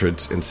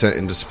Bantrids and sent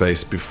into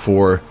space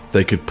before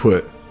they could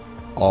put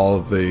all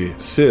of the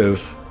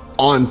Civ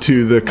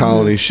onto the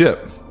colony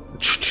ship.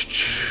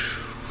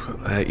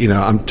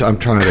 I'm trying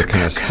to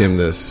kind of skim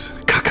this.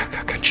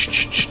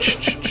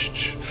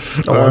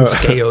 I'm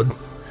scared.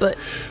 But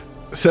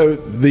So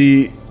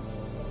the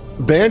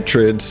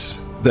Bantrids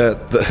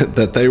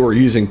that they were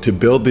using to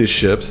build these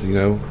ships,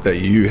 that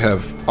you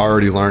have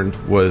already learned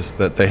was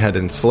that they had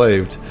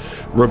enslaved,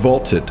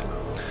 revolted.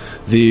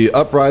 The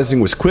uprising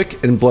was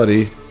quick and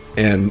bloody,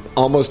 and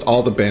almost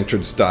all the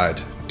Bantrids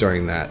died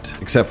during that,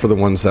 except for the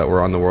ones that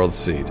were on the World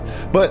Seed.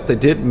 But they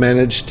did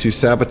manage to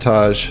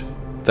sabotage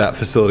that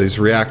facility's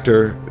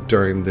reactor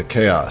during the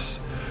chaos.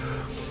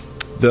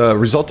 The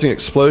resulting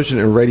explosion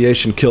and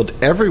radiation killed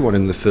everyone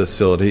in the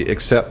facility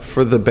except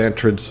for the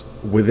Bantrids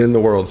within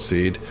the World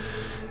Seed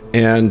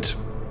and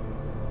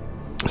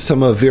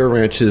some of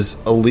Viranch's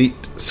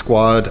elite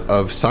squad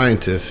of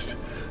scientists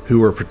who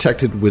were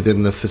protected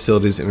within the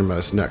facility's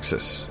innermost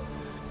nexus.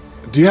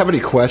 Do you have any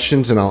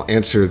questions? And I'll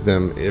answer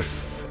them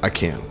if I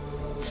can.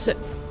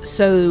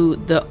 so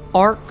the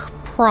Ark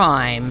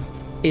Prime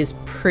is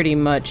pretty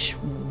much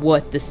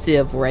what the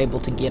Civ were able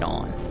to get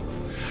on.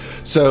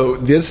 So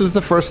this is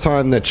the first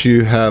time that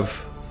you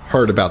have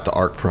heard about the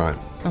Ark Prime.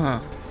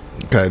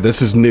 Okay,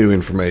 this is new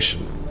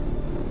information.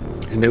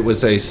 And it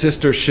was a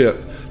sister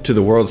ship to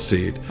the World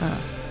Seed.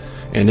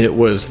 And it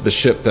was the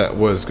ship that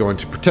was going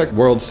to protect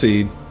World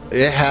Seed.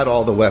 It had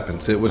all the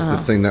weapons. It was the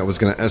thing that was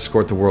going to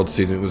escort the World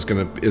Seed. And it was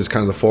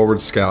kind of the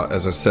forward scout,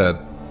 as I said.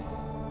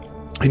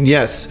 And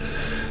yes,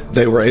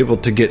 they were able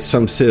to get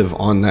some Civ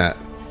on that.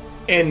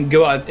 And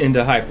go out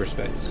into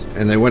hyperspace.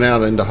 And they went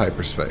out into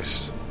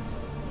hyperspace.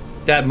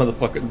 That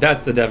motherfucker,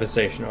 that's the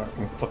devastation arc.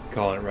 I'm fucking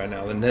calling it right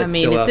now. And that's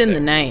It's in the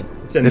name.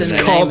 It's in the It's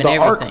name. called and the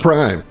Ark everything.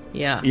 Prime.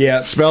 Yeah.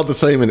 Yeah. Spelled the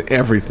same in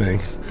everything.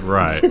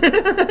 Right.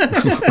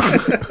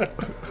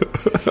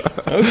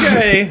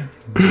 Okay.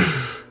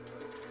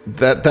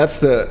 That's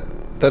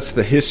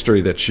the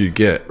history that you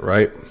get,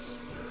 right?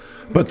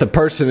 But the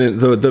person,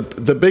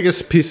 the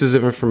biggest pieces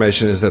of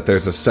information is that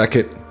there's a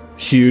second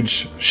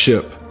huge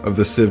ship of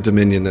the Civ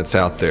Dominion that's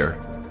out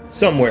there.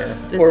 somewhere,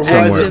 It's or was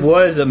active. it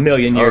was a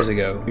million years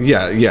ago?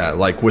 Yeah,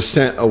 like was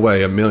sent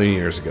away a million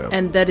years ago.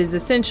 And that is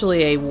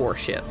essentially a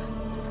warship.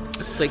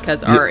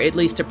 Because, or at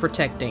least a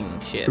protecting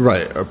ship.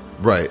 Right.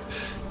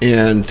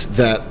 And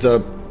that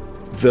the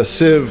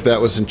Civ that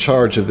was in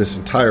charge of this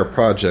entire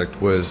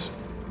project was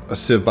a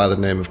Civ by the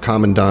name of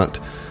Commandant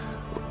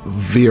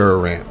Vera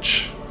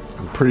Ranch.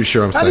 I'm pretty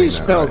sure I'm How saying do you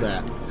that spell right.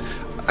 that?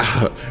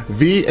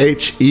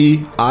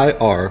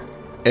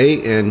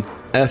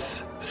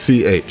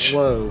 VHEIRANSCH.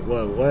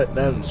 Whoa, what?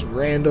 That was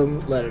random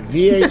letter.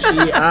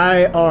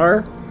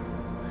 VHEIR.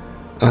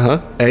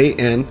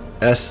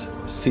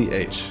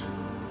 ANSCH.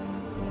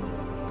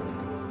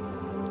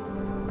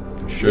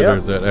 Sure, Yep.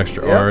 there's that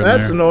extra R in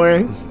That's there.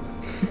 annoying.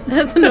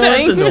 That's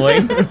annoying.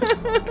 That's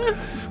annoying.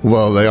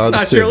 Well, they are the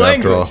not your Civ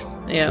after all.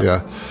 language. Yeah.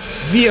 Yeah.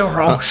 Via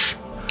Roche.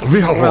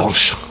 Vera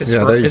Ranch. It's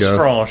Yeah, there you it's go.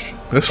 French.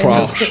 It's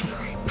Ranch.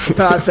 That's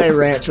how I say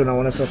ranch when I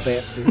want to feel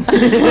fancy.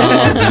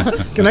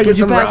 Can I get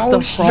some pass the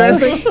ranch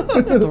dressing?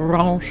 The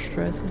ranch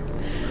dressing.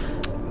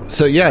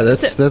 So yeah,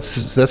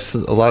 that's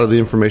a lot of the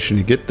information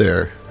you get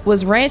there.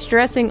 Was ranch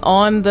dressing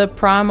on the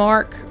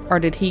Primarch, or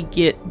did he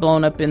get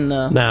blown up in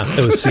the... Nah,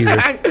 it was Caesar.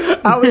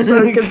 I was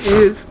so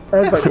confused. I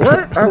was like,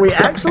 what? Are we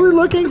actually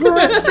looking for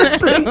ranch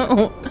dressing?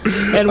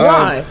 And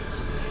why?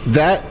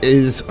 That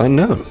is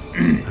unknown,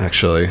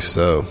 actually.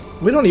 So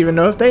We don't even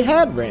know if they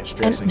had ranch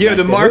dressing. You know,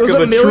 the back then. mark It was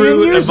of a million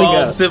true years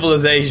evolved ago.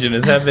 civilization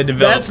is have they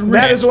developed That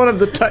ranch. is one of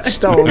the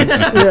touchstones.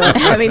 Yeah.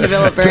 Having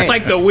developed ranch. It's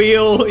like the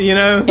wheel, you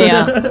know?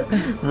 Yeah.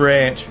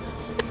 Ranch.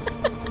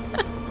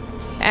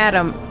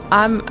 Adam,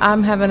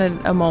 I'm having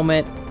a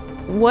moment.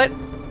 What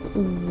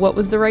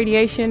was the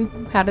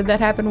radiation? How did that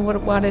happen?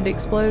 Why did it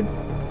explode?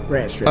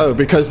 Ranch dressing. oh,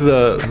 because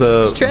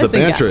the Dressing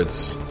guy.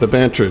 Bantrids,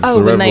 the Oh,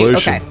 the when they...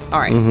 revolution. Okay, all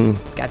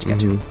right.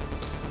 Gotcha.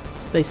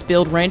 They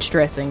spilled ranch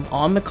dressing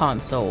on the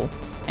console,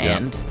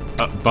 and...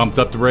 Bumped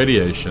up the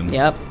radiation.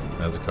 Yep.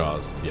 As a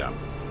cause. Yeah.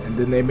 And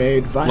then they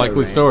made Vita Likely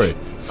Ranch. story.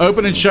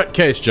 Open and shut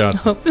case,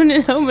 Johnson. Open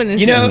and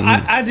You know,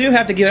 I do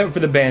have to give up for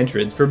the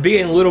Bantrids for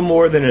being little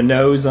more than a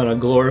nose on a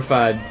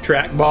glorified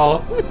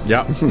trackball.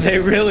 Yep. They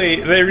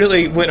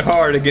really went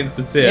hard against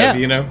the Civ, Yeah.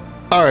 you know?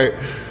 All right.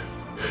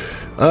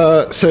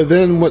 So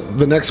then, what?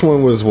 The next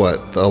one was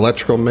what? The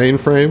electrical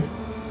mainframe,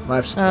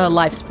 Life support.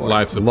 life support.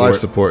 Life support. life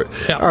support.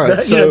 Yeah. All right.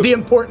 You So know, the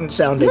important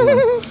sounding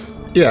one.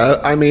 yeah,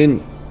 I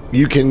mean,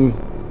 you can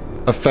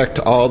affect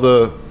all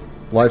the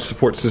life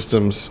support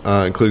systems,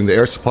 including the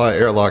air supply,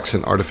 airlocks,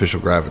 and artificial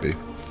gravity.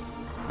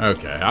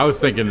 Okay. I was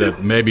thinking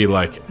that maybe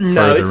like No,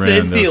 further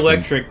it's the those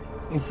electric.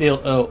 It's the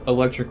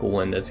electrical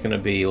one that's going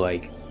to be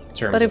like. in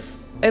terms But of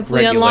if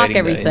we unlock regulating the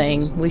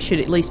everything, engines. we should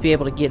at least be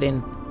able to get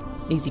in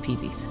easy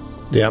peasies.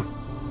 Yeah.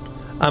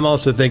 I'm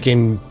also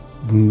thinking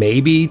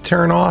maybe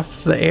turn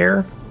off the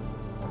air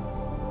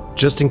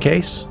just in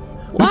case.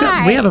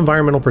 Why? We have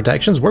environmental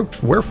protections.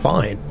 We're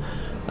fine.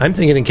 I'm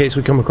thinking in case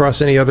we come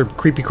across any other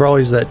creepy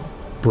crawlies that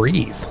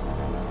breathe.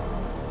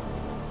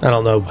 I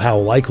don't know how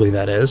likely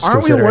that is. Aren't we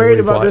considering worried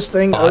we've about got this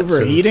thing bots and-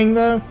 overheating,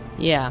 though?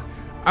 Yeah.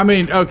 I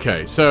mean,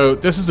 okay, so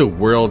this is a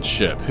world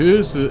ship.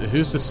 Who's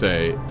to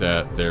say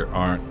that there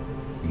aren't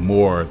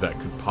more that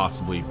could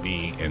possibly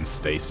be in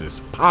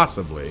stasis?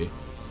 Possibly,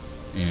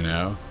 you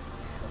know.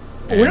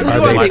 We're not Are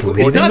talking they about- it's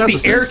recording not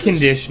us? the air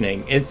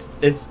conditioning. It's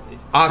I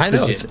oxygen.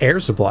 know, it's air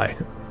supply.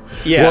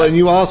 Yeah. Well, and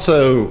you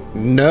also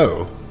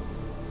know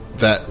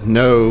that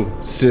no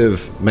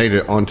Civ made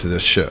it onto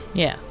this ship.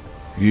 Yeah.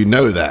 You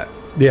know that,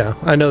 Yeah,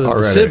 I know that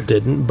Already. the Civ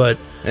didn't, but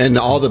and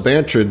all the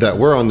Bantrid that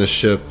were on this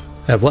ship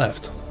have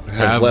left.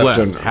 have left.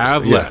 and-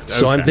 Have yeah. left.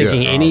 So I'm Okay.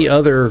 thinking Yeah. any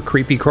other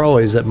creepy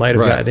crawlies that might have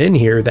Right. gotten in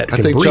here that I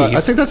can think breathe. I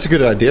think that's a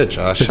good idea,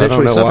 Josh. I don't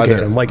potentially know why suffocate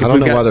they're them. Like I if don't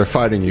we've know got why they're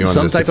fighting you on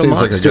some this. type It of seems like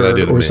a monster good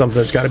idea to or me. something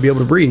that's got to be able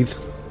to breathe.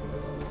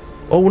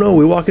 Oh no,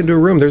 we walk into a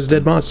room, there's a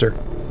dead monster.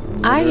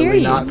 I hear Really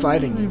you. not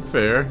fighting you.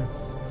 Fair.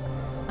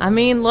 I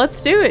mean,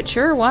 let's do it.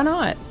 Sure, why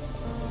not?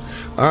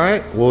 All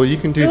right, well you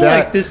can do I feel that.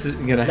 like this is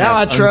going to have Now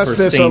I trust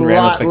this a unforeseen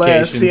lot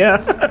less. ramifications.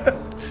 Yeah.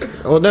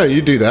 Well, no,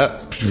 you do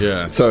that.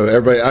 Yeah. So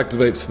everybody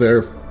activates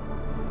their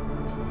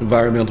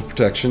environmental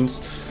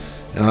protections,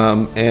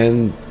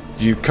 and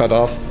you cut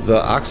off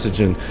the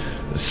oxygen.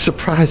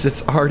 Surprise!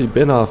 It's already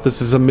been off.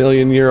 This is a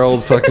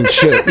million-year-old fucking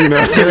shit. You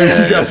know, you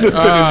guys have been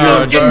in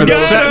your Just been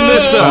setting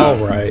this up.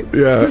 All right.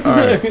 Yeah,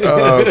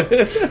 all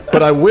right.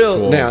 But I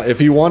will now.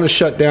 If you want to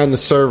shut down the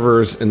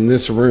servers in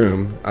this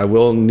room, I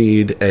will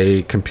need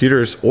a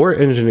computers or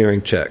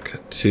engineering check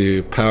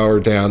to power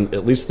down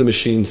at least the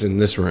machines in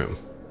this room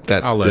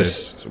that I'll let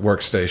this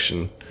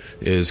workstation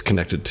is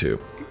connected to.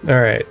 All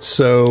right.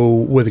 So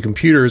with the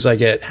computers, I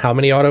get how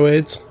many auto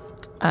aids?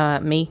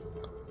 Me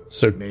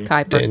So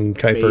Kuiper. and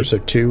Kuiper, Me. so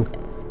 2.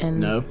 and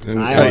No. And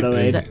I auto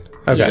aid.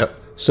 Okay. Yep.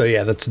 So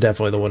yeah, that's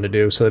definitely the one to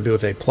do. So that'd be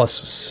with a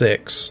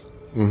 +6.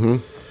 Mm-hmm.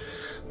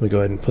 Let me go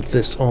ahead and put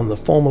this on the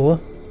formula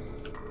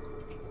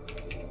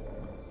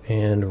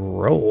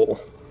and roll.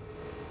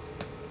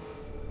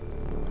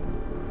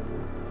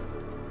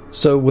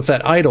 So with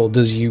that idle,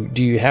 do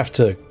you have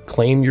to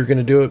claim you're going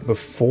to do it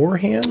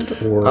beforehand,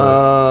 or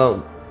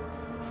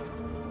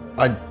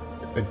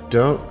I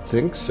don't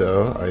think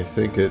so. I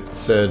think it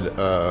said...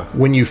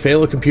 When you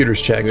fail a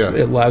computer's check, Yeah.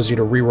 it allows you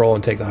to re-roll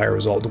and take the higher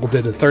result. Well,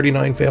 did a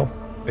 39 fail?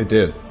 It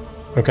did.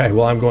 Okay,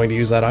 well, I'm going to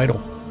use that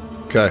idol.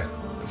 Okay.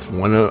 It's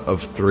one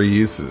of 3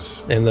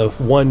 uses. And the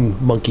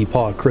one monkey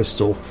paw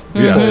crystal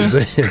Yeah. folds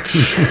in.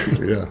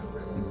 Yeah.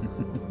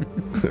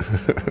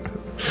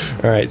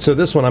 All right, so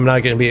this one I'm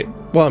not going to be...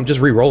 Well, I'm just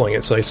re-rolling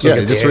it, so I still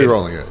Yeah, get the just 8.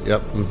 re-rolling it.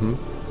 Yep. Mm-hmm.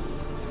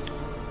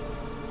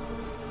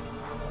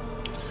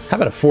 How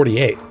about a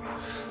 48?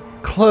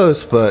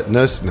 Close, but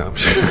no. No.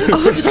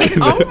 I was like,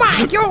 oh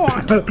my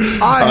god!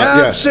 I have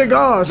yeah.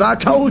 cigars. I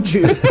told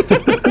you.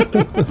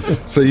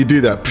 So you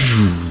do that,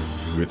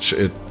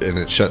 and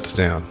it shuts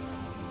down.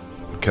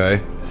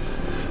 Okay.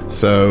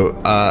 So,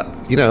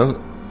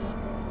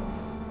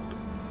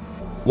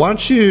 why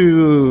don't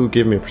you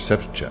give me a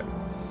perception check?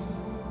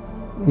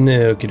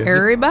 No, okey-dokey.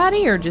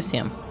 Everybody or just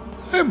him?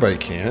 Everybody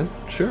can,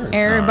 sure.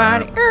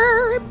 Everybody.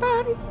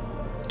 Everybody.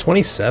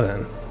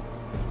 27.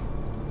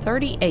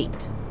 38.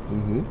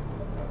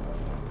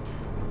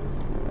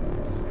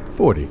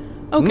 40.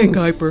 Okay,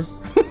 Kuiper.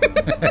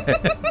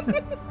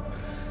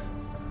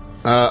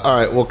 All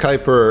right. Well,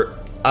 Kuiper,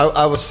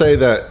 I would say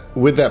that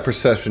with that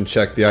perception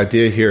check, the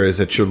idea here is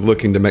that you're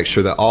looking to make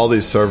sure that all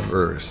these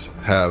servers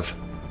have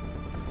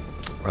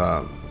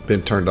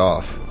been turned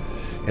off.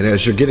 And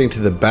as you're getting to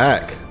the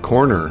back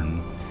corner,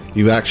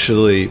 you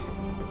actually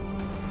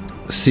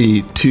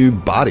see 2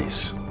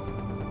 bodies.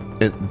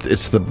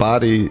 It's the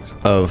bodies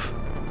of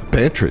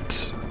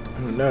Bantrids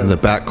in the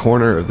back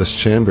corner of this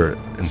chamber.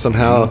 And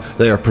somehow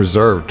they are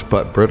preserved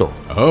but brittle.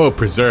 Oh,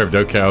 preserved.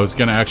 Okay, I was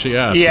going to actually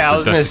ask. Yeah, I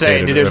was going to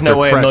say, dude, there's no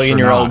way a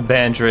million-year-old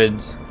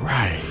Bantrids.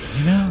 Right,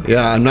 you know?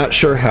 Yeah, I'm not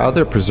sure how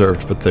they're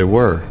preserved, but they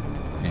were.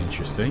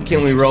 Interesting.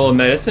 Can we roll a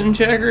medicine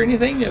check or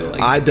anything?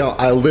 Like,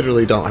 I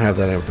literally don't have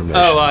that information.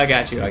 oh, I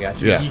got you.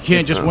 Yeah. You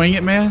can't just wing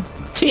it, man?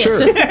 Sure.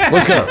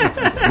 Let's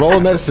go. Roll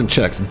a medicine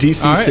check.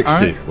 DC All right, 60. all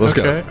right. Let's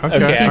go. Okay,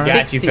 Okay, I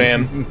got you, 60.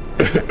 fam.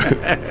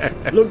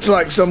 Looks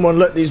like someone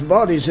let these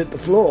bodies hit the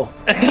floor.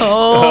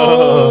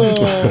 Oh.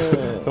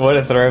 What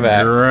a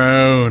throwback.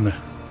 Grown.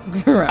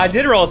 I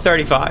did roll a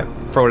 35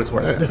 for what it's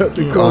worth.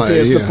 The quality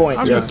is the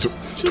point. Yeah. Yeah.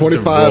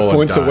 25 roll a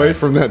points die. away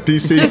from that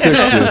DC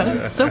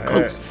 60. So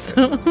close.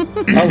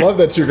 I love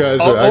that you guys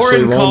are actually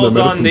Orin rolling calls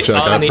the on medicine the, check.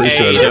 I on the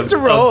appreciate aid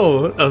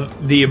it.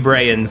 of the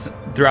Abraians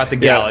throughout the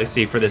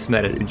galaxy for this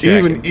medicine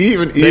check.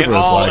 Even they Ibra's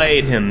all like,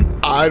 aid him.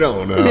 I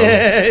don't know.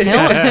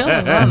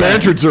 Hell,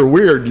 Bantrids are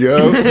weird,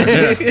 yo.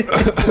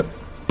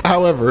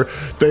 However,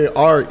 they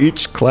are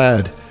each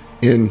clad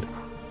in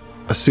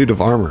a suit of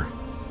armor.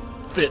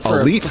 Fit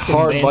for Elite a fucking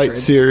Hard Light Bantrid.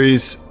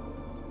 Series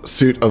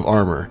suit of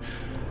armor.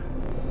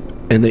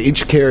 And they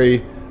each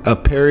carry a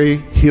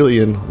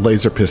perihelion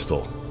laser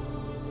pistol.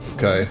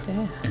 Okay.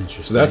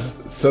 Interesting. So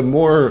that's some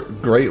more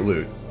great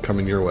loot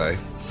coming your way.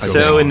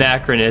 So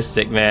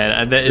anachronistic,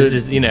 man. That is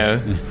just,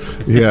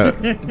 Yeah.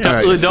 All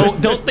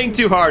right, don't think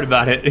too hard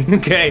about it.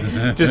 Okay,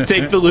 just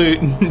take the loot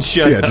and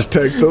shut up. just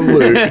take the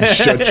loot and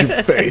shut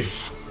your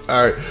face.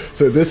 All right.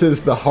 So this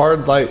is the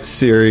Hard Light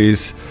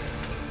Series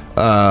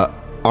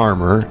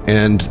armor,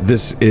 and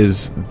this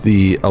is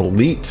the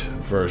elite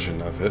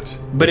version of it.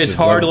 But which it's is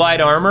hard level-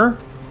 light armor.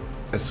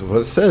 That's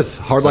what it says.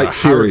 Hard So Light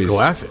Series.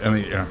 hieroglyphic- I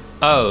mean, yeah.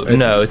 Oh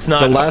no, it's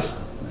not.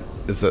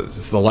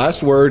 It's the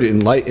last word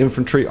in light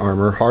infantry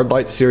armor. Hard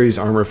Light Series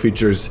armor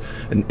features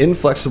an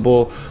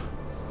inflexible,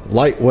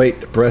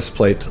 lightweight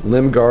breastplate,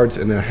 limb guards,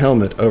 and a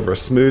helmet over a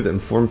smooth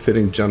and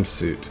form-fitting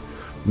jumpsuit.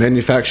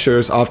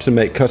 Manufacturers often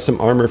make custom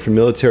armor for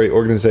military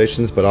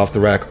organizations, but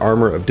off-the-rack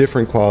armor of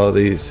different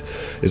qualities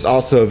is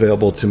also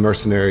available to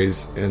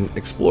mercenaries and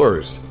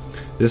explorers.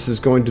 This is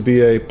going to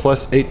be a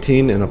plus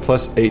 18 and a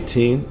plus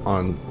 18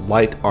 on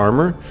light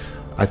armor.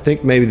 I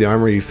think maybe the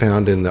armor you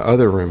found in the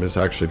other room is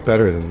actually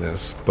better than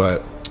this,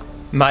 but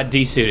My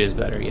D suit is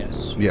better.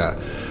 Yes. yeah.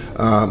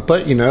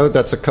 But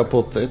that's a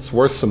couple. It's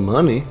worth some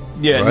money.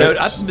 Yeah. right? No.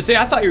 I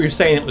thought you were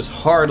saying it was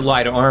hard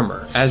light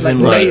armor, as Like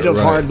in made of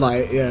right. hard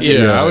light. Yeah.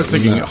 Yeah, I was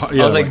thinking. no.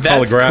 Yeah, I was like,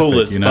 that's holographic, cool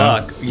as you know?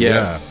 fuck.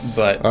 Yeah.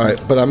 But All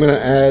right, but I'm going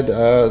to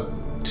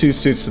add 2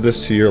 suits of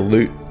this to your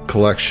loot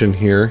collection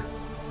here.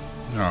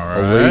 All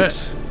right.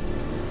 Elite,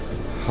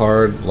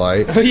 hard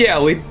light. yeah,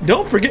 we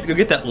don't forget to go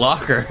get that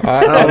locker.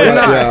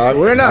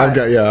 We're not.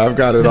 I've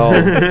got it all.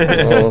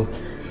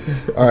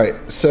 All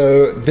right,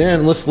 so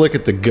then let's look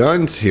at the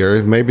guns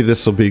here. Maybe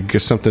this will be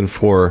something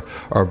for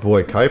our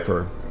boy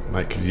Kuiper.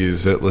 Might could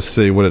use it. Let's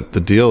see what the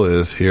deal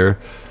is here.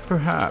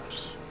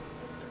 Perhaps.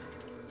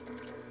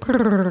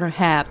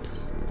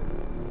 Perhaps.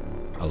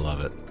 I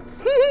love it.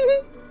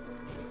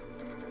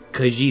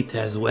 Khajiit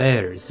has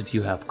wares if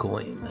you have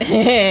coin.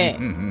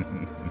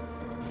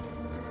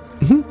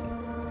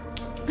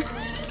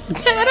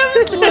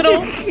 Adam's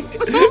little.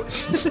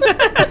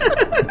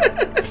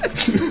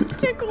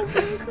 Tickles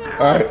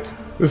himself. All right,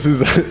 this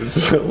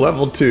is a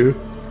level 2.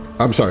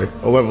 I'm sorry,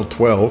 a level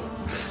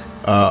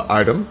 12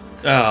 item.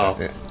 Oh,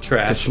 It's a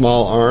trash.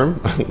 small arm.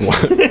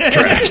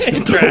 Trash.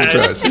 Total Trash.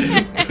 trash.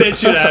 Get that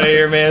shit out of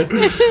here, man.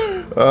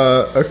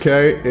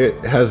 Okay,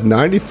 it has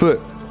 90-foot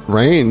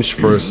range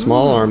for a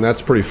small arm.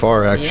 That's pretty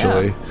far,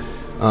 actually.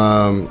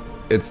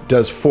 It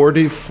does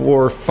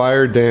 4d4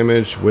 fire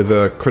damage with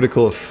a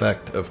critical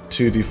effect of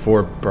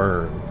 2d4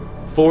 burn.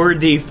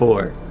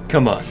 4d4.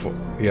 Come on.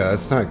 Yeah,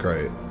 it's not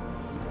great.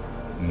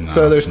 No,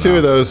 So there's two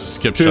of those.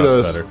 Skip two of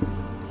shot's those. better.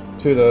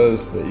 Two of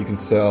those that you can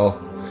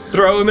sell.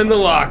 Throw him in the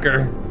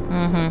locker.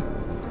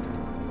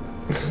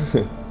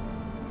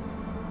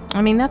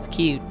 I mean, that's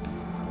cute.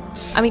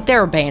 I mean, there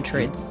are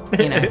Bantrids,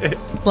 you know.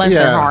 Bless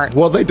their hearts.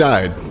 Well, they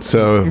died,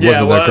 so it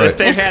Yeah, wasn't well, that great. if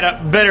they had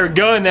a better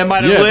gun, they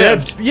might have Yeah,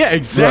 lived.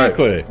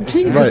 exactly.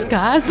 Jesus, Right.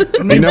 guys.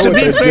 I mean, know to what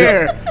be they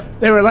fair,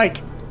 they were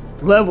like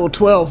level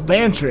 12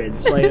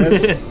 Bantrids. Like,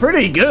 that's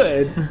pretty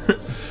good.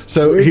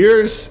 So here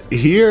is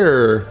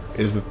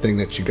the thing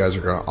that you guys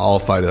are going to all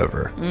fight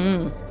over.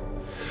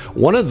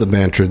 One of the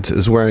Bantrids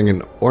is wearing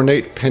an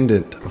ornate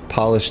pendant of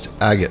polished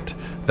agate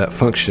that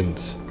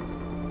functions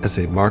as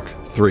a Mark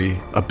III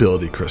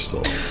ability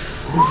crystal.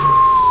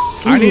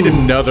 I need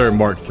another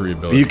Mark III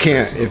ability. You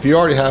can't. If you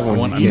already have one,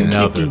 want you can't.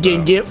 another.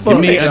 Get Give fucked.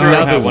 me Sure, I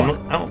another have one.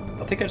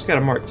 I think I just got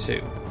a Mark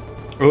II.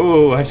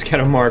 Ooh, I just got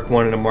a Mark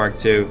 1 and a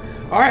Mark II.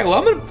 All right,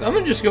 well, I'm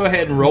gonna just go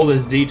ahead and roll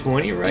this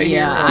D20 right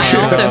here. Yeah, I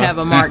also have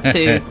a Mark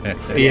II.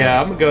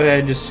 Yeah, I'm gonna go ahead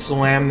and just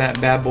slam that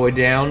bad boy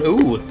down.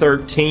 Ooh,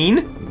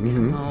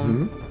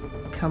 13.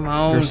 Come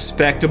on.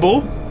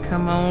 Respectable.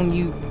 Come on,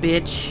 you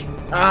bitch.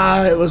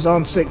 It was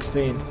on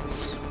 16,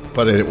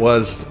 But it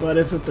was. but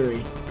it's a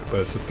 3. But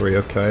it's a 3.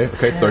 Okay.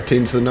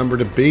 13's the number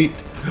to beat.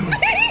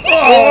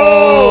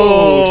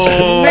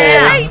 Oh,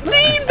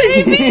 19,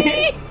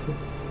 baby!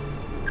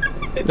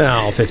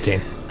 No,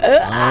 15. All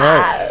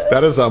right.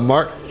 That is a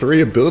Mark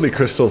III ability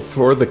crystal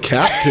for the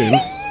captain.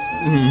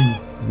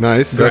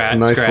 Nice. That's a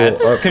nice little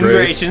upgrade.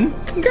 Congratulations.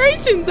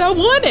 Congratulations, I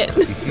won it.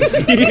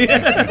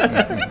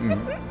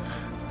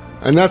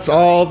 And that's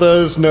all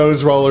those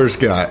nose rollers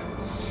got.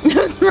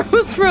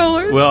 Rose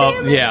rollers. Well,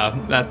 damn it. yeah,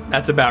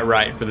 that's about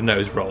right for the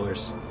nose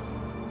rollers.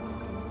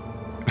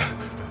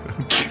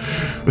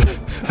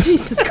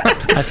 Jesus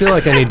Christ. I feel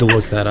like I need to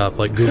look that up,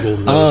 like Google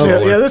nose Yeah,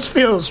 roller. this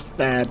feels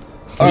bad.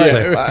 All right.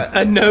 Sick.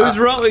 A nose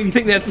roller? You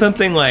think that's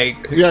something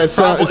like? Yeah, it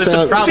sounds. It's a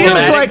Feels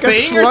problematic like a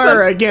thing or slur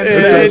something? against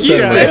It that. does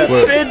sound like a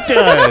slur. It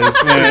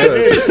does, man.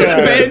 It's a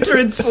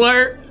Bantrid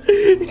slur.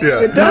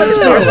 Yeah.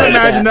 Just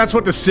imagine that's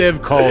what the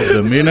Civ called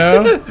them, you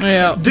know?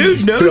 Yeah.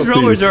 Dude, nose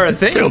rollers are a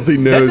thing. Filthy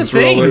That's a nose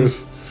thing.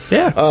 rollers.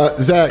 Yeah.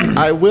 Zach,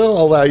 I will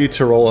allow you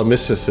to roll a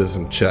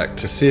mysticism check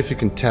to see if you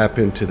can tap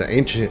into the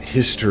ancient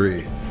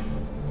history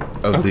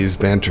of these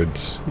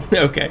Bantrids.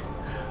 Okay.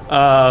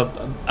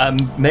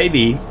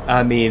 Maybe.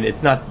 I mean,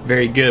 it's not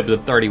very good with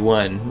a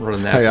 31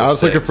 rolling that. Hey, I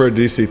was looking for a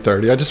DC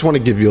 30. I just want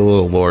to give you a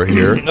little lore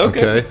here.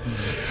 Okay.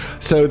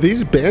 So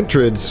these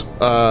Bantrids,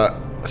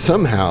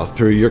 somehow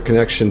through your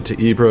connection to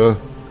Ibra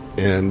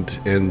and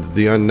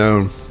the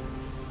unknown,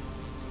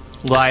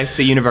 life,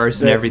 the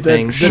universe, and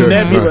everything. The Sure.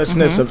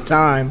 nebulousness of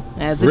time.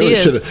 As it really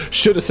is.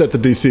 should have set the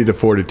DC to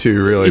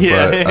 42, really,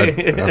 Yeah.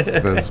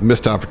 but I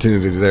missed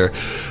opportunity there.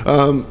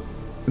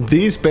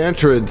 These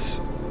Bantrids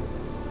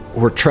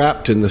were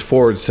trapped in the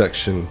forward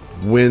section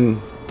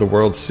when the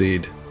World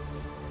Seed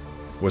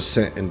was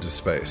sent into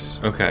space.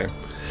 Okay.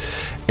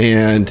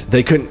 And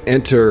they couldn't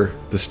enter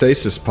the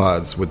stasis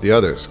pods with the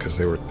others because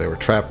they were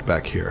trapped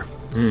back here.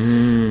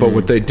 But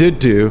what they did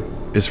do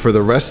is for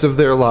the rest of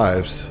their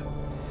lives,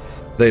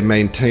 they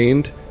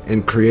maintained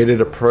and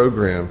created a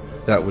program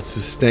that would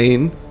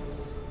sustain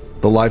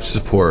the life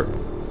support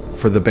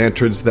for the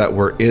Bantrids that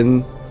were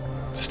in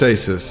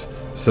stasis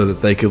so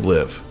that they could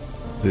live.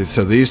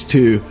 So these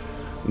two,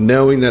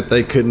 knowing that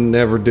they could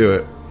never do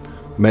it,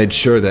 made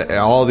sure that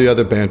all the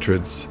other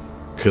Bantrids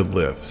could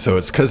live. So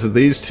it's because of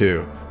these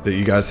two that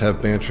you guys have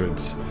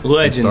Bantrids in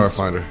Legends.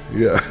 Starfinder.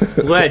 Yeah.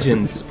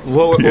 Legends.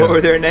 What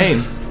were their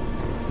names?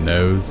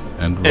 Nose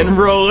and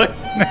roller.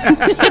 And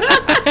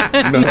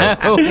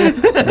roller.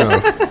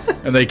 No.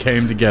 And they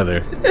came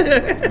together.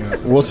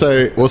 We'll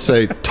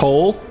say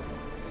Toll,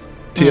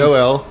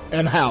 T-O-L,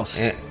 And house.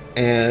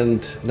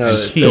 and no,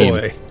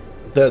 Toy.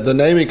 the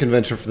naming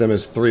convention for them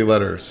is 3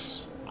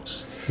 letters.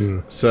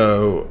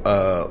 So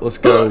let's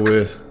go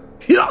with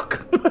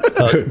Yuck.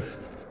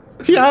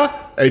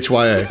 yeah,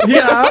 H-Y-A.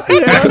 Yeah.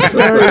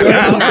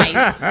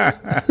 Nice.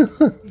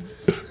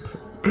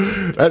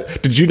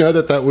 Did you know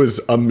that was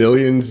a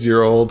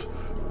million-year-old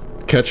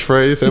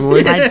catchphrase,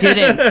 Emily? I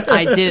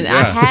didn't.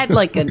 I had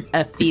like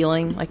a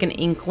feeling, like an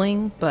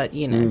inkling, but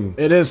you know.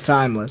 It is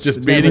timeless. Just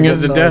It beating never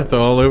it to gets death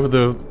all over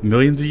the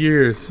millions of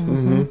years.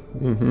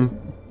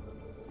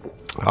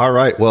 All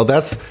right. Well,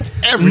 that's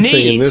everything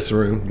in Neat. this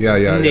room.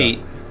 Yeah. Neat.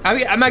 I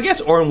mean, I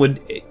guess Orin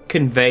would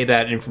convey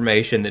that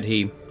information that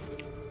he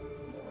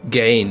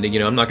gained. You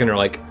know, I'm not going to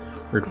like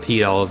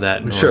repeat all of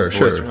that in Sure, Orin's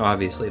voice, sure.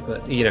 obviously,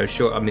 but you know,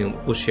 sure. I mean,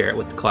 we'll share it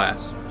with the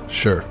class.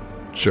 Sure.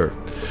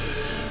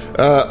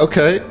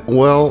 Okay.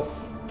 Well,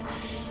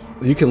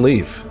 you can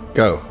leave.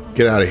 Go.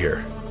 Get out of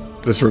here.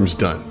 This room's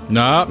done.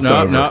 Nope. It's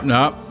over. We're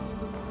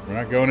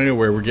not going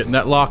anywhere. We're getting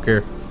that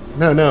locker.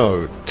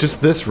 No.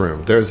 Just this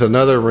room. There's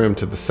another room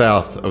to the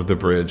south of the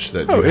bridge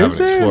that you is haven't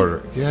there?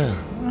 explored. Yeah.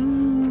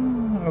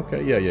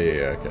 Okay. Yeah.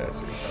 Okay, I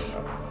see what you're talking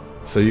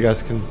about. So you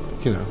guys can,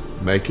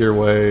 make your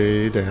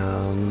way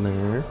down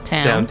there.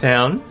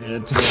 Downtown. Yeah,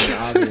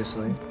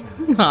 obviously.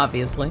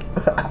 Obviously.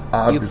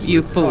 Obviously.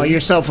 You fool. Oh,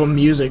 yourself a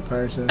music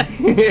person.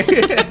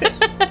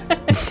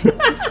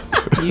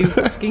 You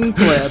fucking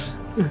pleb.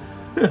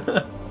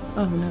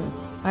 Oh no.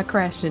 I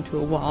crashed into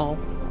a wall.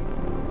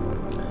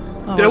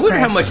 Oh, Dude, I wonder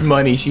how crashed much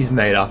money she's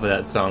made off of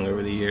that song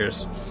over the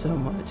years. so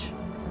much.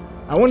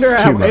 I wonder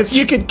Too how, much. if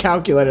you could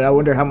calculate it, I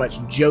wonder how much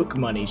joke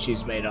money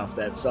she's made off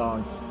that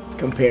song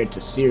compared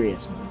to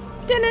serious money.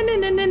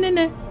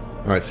 Da-na-na-na-na-na.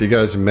 All right, so you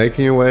guys are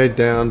making your way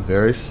down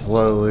very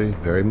slowly,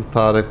 very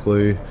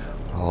methodically,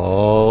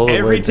 all the way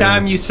Every down.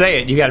 time you say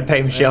it, you got to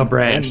pay Michelle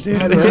Branch,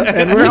 dude. And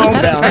we're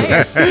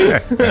homebound.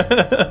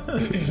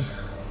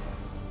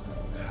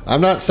 I'm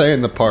not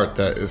saying the part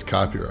that is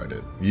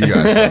copyrighted. You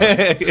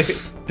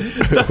guys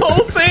The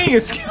whole thing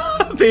is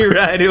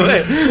copyrighted.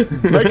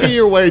 making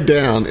your way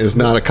down is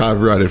not a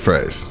copyrighted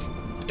phrase.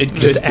 It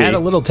could Just be. add a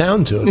little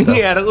town to it, though. He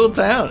had a little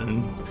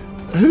town.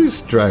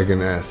 Who's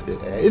dragon ass?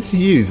 It's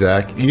you,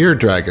 Zach. You're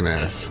dragon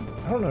ass.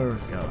 I don't know where we're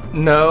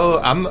going. No,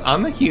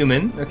 I'm a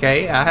human.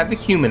 Okay, I have a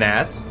human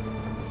ass.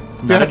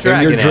 Not Yeah, a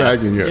dragon and you're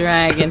ass. dragging it.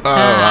 Dragon. Oh,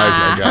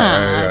 I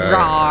got it.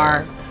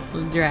 Rawr.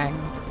 Dragon.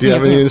 Do you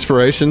have any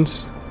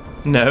inspirations?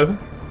 No.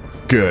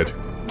 Good.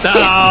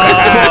 Oh,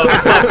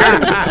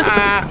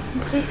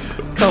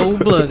 It's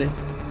cold-blooded.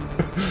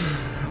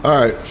 All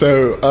right,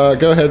 so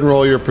go ahead and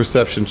roll your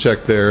perception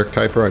check there,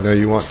 Kuiper. I know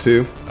you want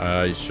to.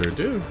 I sure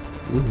do.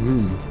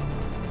 Mm-hmm.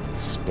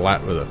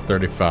 Splat with a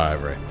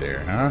 35 right there,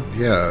 huh?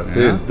 Yeah,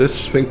 dude, this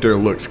sphincter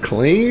looks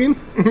clean.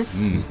 No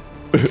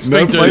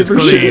Sphincter is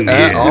flavor shit clean,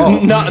 at yeah.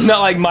 all. not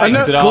like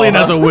Mike's at all. Clean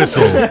as a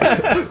whistle.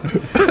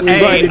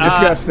 We've already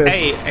discussed this.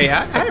 Hey,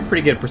 I had a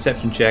pretty good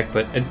perception check,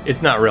 but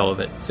it's not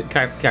relevant. So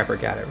Capper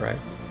got it right.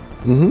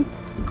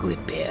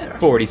 Good bear.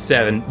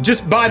 47.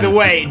 Just by the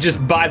way.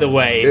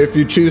 If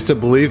you choose to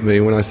believe me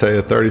when I say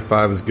a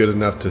 35 is good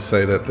enough to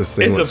say that this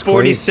thing Is a looks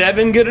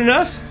 47 good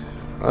enough?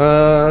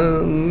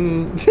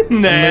 clean.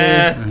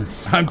 Nah.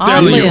 I'm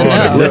telling you, Oddly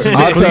enough. Orin, this is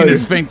I'll the tell you.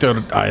 cleanest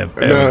sphincter I have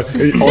ever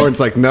seen. No, Orin's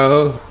like,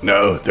 no,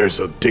 there's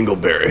a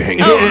dingleberry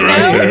hanging out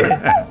right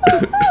there.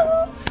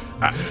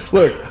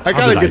 Look, I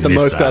gotta did I get the miss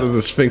most that? out of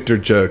the sphincter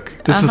joke.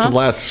 This is the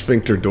last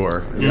sphincter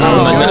door. I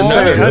was gonna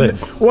say, good.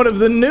 one of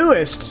the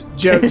newest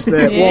jokes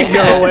that won't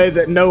go away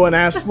that no one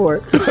asked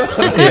for.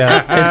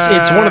 Yeah,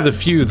 it's one of the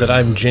few that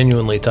I'm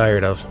genuinely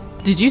tired of.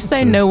 Did you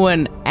say no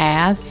one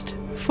asked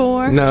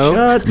for? No,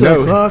 Shut the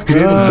no, fuck you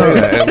didn't up. say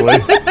that,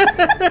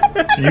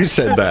 Emily. You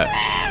said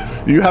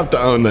that. You have to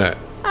own that.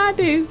 I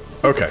do.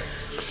 Okay.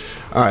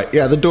 All right.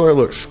 Yeah, the door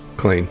looks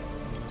clean,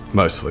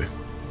 mostly.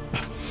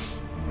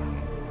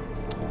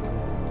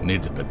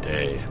 Needs a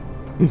bidet.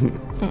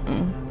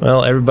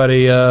 Well,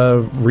 everybody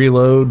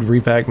reload,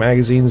 repack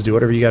magazines, do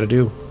whatever you got to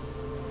do.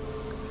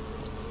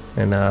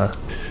 And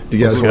Do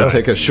you guys want to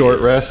take a short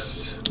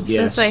rest?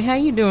 So say, how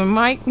you doing,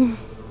 Mike?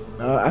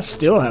 I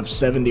still have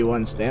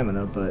 71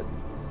 stamina, but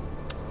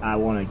I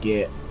want to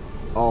get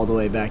all the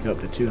way back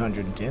up to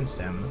 210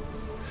 stamina.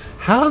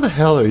 How the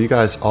hell are you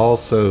guys all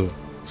so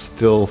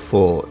still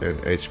full in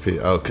HP?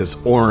 Oh, because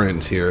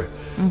Orin's here.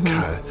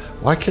 God,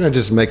 why can't I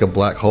just make a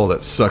black hole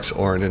that sucks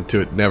Orin into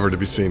it, never to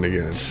be seen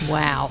again?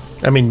 Wow.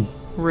 I mean,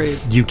 Rude.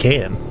 you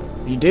can.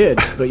 You did,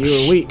 but you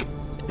were weak.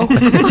 I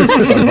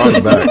brought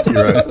him back.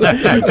 You're right. I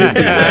did do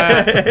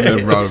that.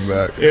 Then brought him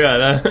back.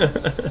 Yeah,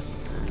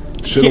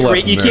 Should have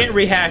left him you there. can't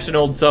rehash an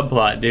old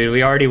subplot, dude.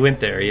 We already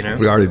went there, you know?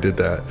 We already did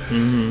that.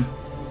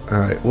 All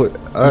right. What?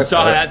 You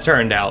saw how that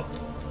turned out.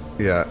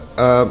 Yeah.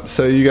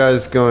 So you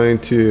guys going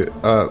to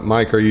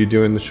Mike? Are you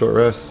doing the short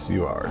rest?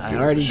 You are. I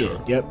doing already the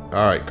short. did. Yep.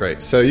 All right.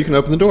 Great. So you can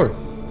open the door.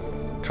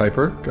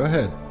 Kuiper, go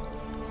ahead,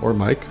 or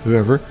Mike,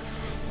 whoever.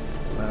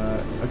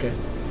 Okay.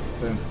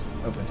 Boom.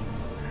 Open.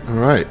 All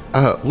right.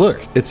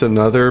 Look, it's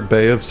another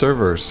bay of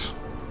servers.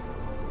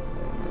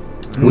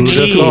 Who would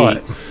have thought?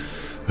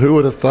 Who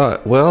would have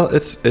thought? Well,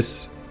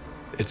 it's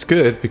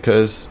good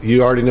because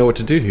you already know what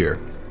to do here.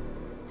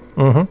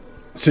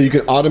 So you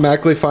can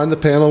automatically find the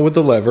panel with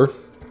the lever.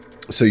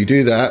 So you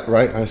do that,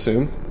 right? I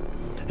assume.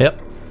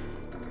 Yep.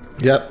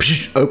 Yep.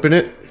 Open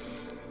it.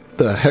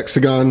 The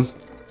hexagon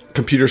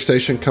computer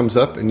station comes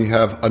up, and you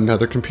have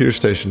another computer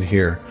station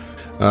here.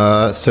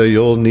 So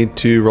you'll need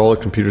to roll a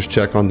computer's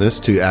check on this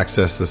to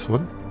access this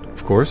one,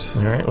 of course.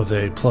 All right, with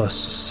a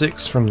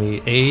 +6 from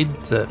the aid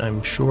that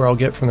I'm sure I'll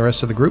get from the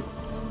rest of the group.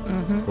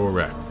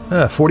 Correct.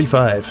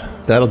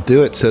 45. That'll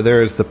do it. So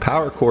there's the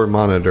power core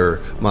monitor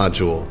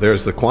module.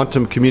 There's the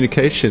quantum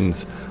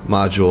communications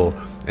module.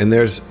 And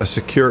there's a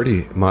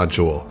security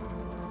module.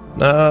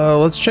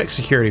 Let's check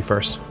security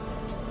first.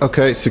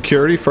 Okay,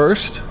 security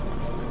first?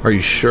 Are you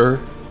sure?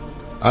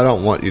 I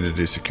don't want you to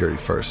do security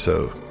first,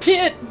 so...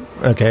 Shit.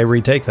 Okay,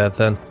 retake that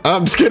then.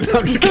 I'm just kidding.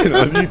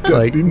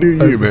 You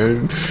do you,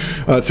 man.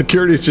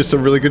 Security is just a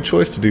really good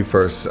choice to do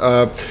first.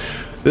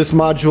 This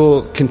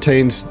module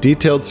contains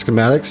detailed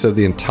schematics of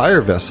the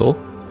entire vessel,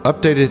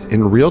 updated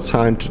in real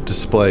time to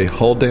display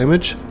hull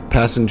damage,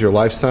 passenger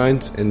life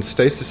signs, and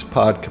stasis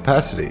pod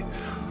capacity.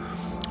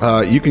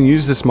 You can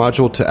use this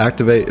module to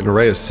activate an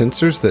array of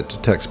sensors that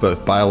detects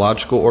both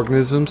biological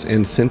organisms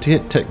and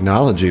sentient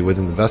technology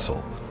within the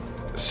vessel.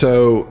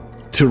 So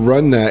to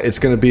run that, it's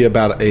going to be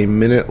about a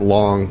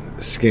minute-long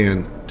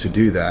scan to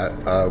do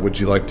that. Would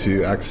you like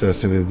to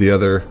access any of the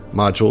other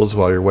modules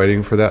while you're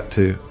waiting for that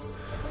to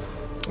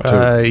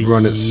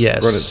run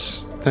its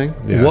thing?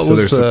 Yeah, what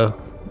was the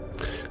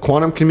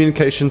Quantum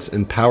Communications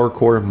and Power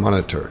Core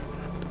Monitor?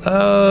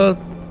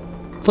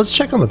 Let's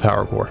check on the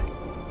power core.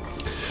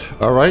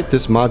 All right,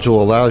 this module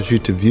allows you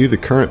to view the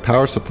current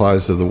power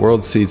supplies of the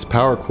World Seed's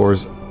power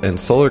cores and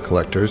solar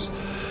collectors.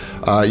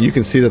 You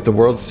can see that the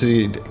World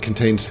Seed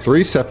contains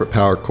 3 separate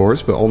power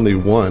cores, but only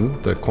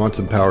one, the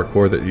quantum power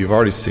core that you've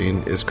already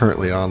seen, is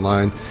currently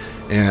online.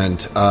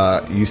 And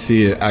you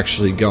see it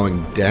actually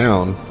going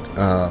down.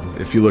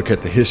 If you look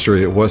at the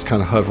history, it was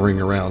kind of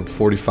hovering around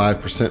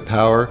 45%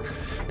 power,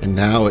 and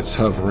now it's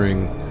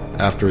hovering,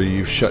 after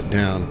you've shut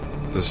down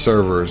the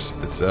servers,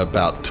 it's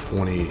about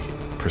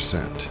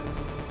 20%.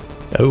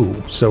 Oh,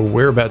 so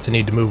we're about to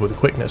need to move with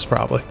quickness,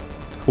 probably.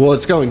 Well,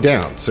 it's going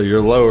down, so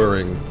you're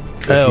lowering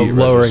the heat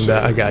lowering register.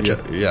 that. I got you.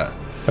 Yeah.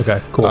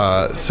 Okay, cool.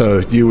 So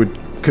you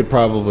could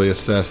probably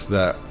assess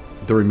that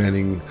the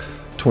remaining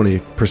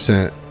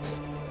 20%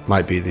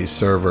 might be these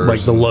servers.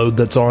 Like the load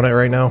that's on it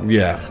right now?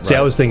 Yeah. See,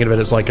 right. I was thinking of it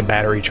as like a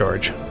battery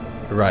charge.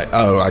 Right.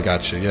 Oh, I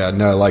got you. Yeah.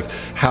 No, like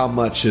how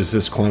much is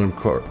this quantum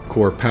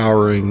core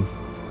powering?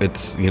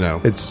 It's,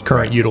 It's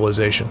current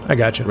utilization. I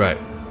got you. Right.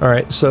 All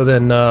right. So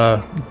then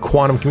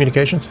quantum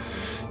communications?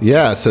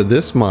 Yeah. So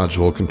this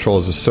module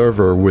controls a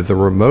server with a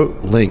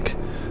remote link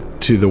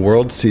to the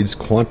World Seed's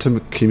quantum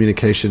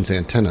communications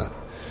antenna.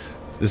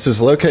 This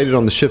is located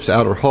on the ship's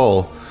outer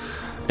hull.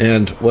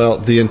 And, well,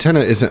 the antenna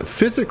isn't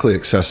physically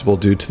accessible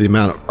due to the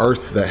amount of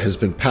earth that has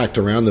been packed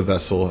around the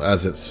vessel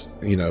as it's,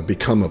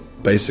 become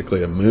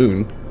basically a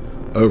moon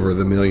over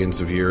the millions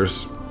of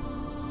years.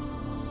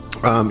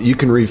 You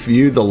can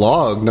review the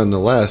log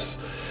nonetheless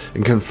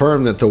and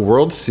confirm that the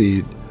World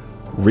Seed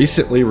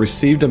recently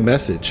received a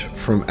message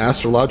from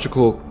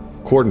astrological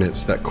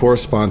coordinates that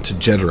correspond to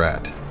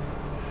Jedrat.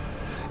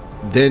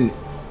 Then,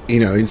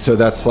 so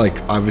that's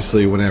like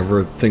obviously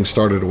whenever things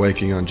started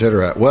awakening on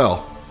Jedrat.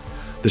 Well,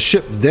 the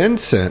ship then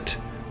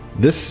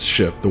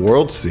the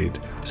World Seed,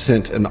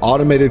 sent an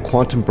automated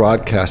quantum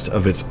broadcast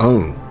of its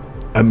own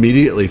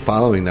immediately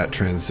following that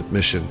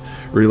transmission,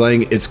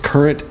 relaying its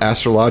current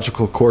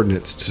astrological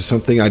coordinates to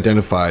something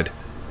identified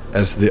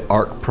as the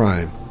Arc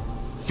Prime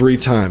 3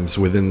 times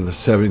within the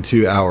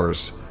 72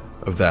 hours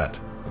of that.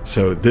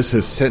 So this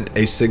has sent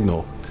a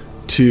signal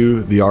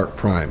to the Arc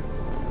Prime.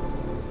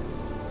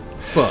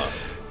 Fuck.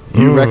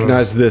 You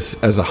recognize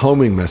this as a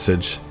homing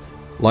message,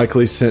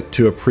 likely sent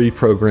to a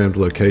pre-programmed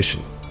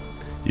location.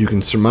 You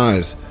can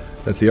surmise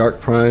that the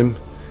Arc Prime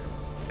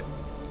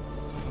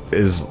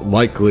is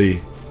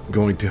likely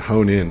going to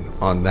hone in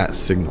on that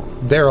signal.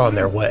 They're on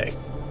their way.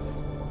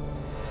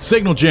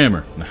 Signal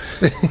jammer.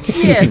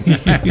 Yes.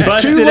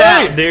 Bust it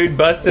out, dude.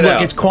 Bust it Look,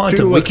 out. it's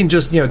quantum. We can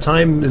just,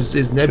 time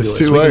is nebulous. It's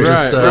too We can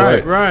late.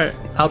 just, Right.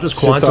 I'll just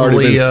Shit's already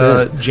been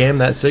quantumly sent. jam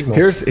that signal.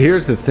 Here's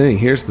the thing.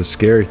 Here's the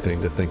scary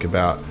thing to think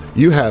about.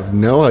 You have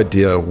no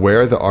idea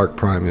where the Arc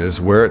Prime is,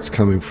 where it's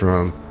coming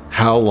from,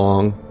 how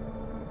long,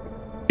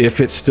 if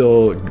it's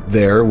still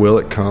there, will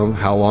it come,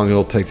 how long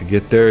it'll take to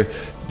get there.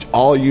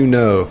 All you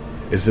know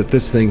is that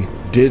this thing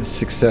did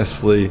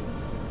successfully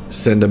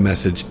send a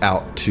message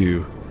out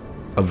to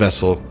a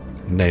vessel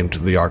named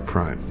the Arc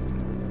Prime.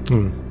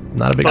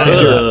 Not a big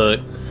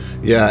fan.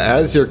 Yeah,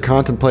 as you're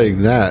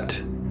contemplating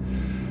that,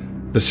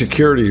 the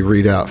security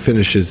readout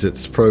finishes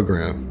its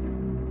program,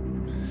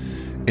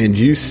 and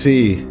you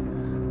see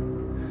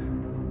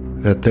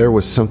that there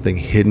was something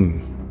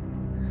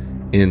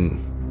hidden in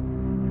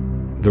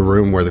the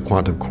room where the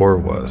quantum core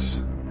was,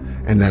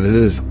 and that it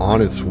is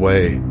on its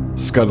way,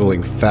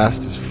 scuttling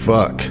fast as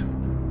fuck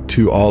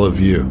to all of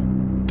you.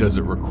 Does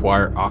it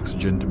require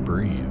oxygen to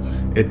breathe?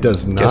 It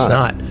does not. Guess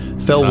not.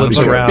 Phil Son whips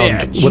of a around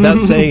bitch.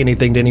 without saying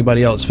anything to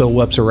anybody else. Phil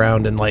whips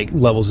around and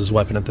levels his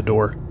weapon at the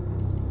door.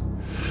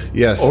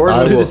 Yes, Or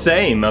I do will. the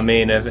same. I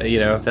mean, if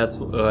that's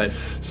what.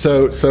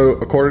 So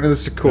according to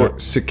the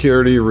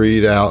security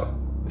readout,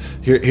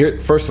 here.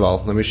 First of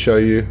all, let me show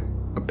you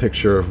a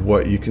picture of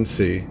what you can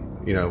see.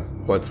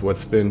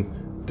 What's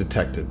been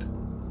detected.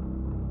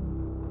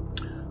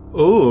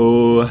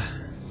 Ooh.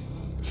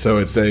 So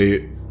it's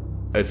a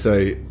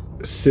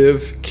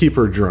Civ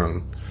Keeper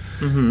drone.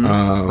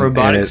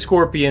 Robotic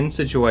scorpion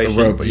situation.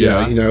 Robot,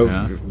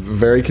 Yeah.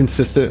 very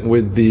consistent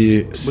with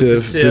the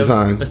Civ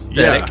design.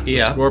 Aesthetic, the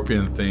yeah.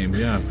 Scorpion theme,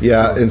 yeah. for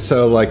Yeah, sure. and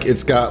so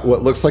it's got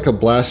what looks like a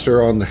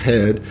blaster on the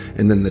head,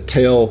 and then the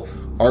tail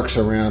arcs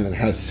around and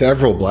has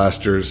several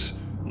blasters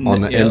on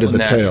the end of the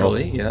tail.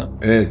 Naturally, yeah.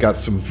 And it got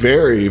some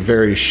very,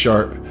 very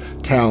sharp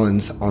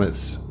talons on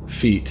its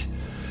feet.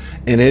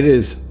 And it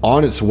is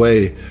on its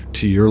way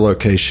to your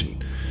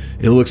location.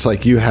 It looks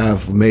like you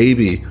have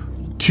maybe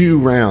 2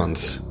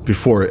 rounds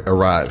before it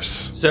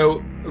arrives.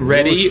 So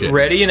ready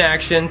shit. in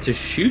action to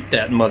shoot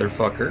that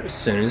motherfucker as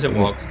soon as it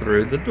walks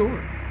through the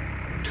door.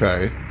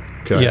 Okay.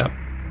 Yeah.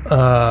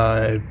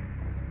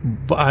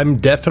 I'm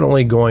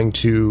definitely going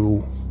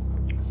to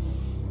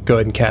go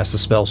ahead and cast the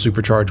spell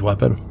Supercharge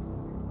Weapon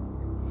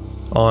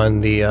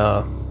on the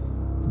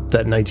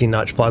that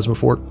 19-notch plasma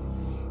fort.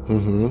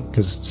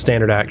 Because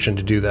standard action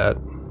to do that.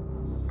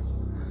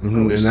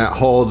 And that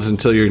holds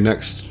until your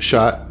next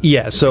shot?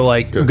 Yeah, so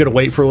like I'm going to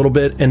wait for a little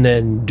bit and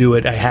then do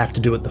it. I have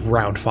to do it the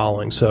round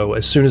following. So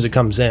as soon as it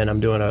comes in, I'm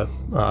doing a,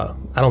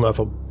 I don't know if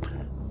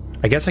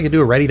I guess I could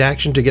do a ready to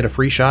action to get a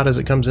free shot as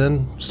it comes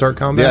in, start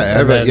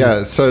combat.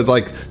 Yeah, so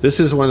like this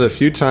is one of the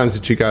few times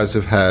that you guys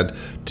have had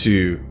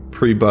to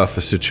pre-buff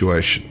a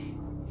situation.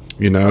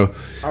 You know?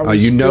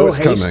 You know it's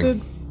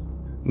coming.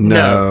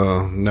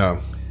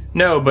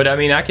 No, but I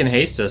mean, I can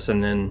haste us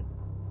and then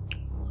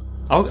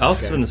I'll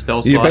spend the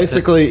spell slot. You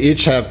basically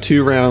each have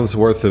 2 rounds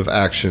worth of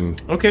action.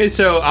 Okay,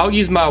 so I'll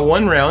use my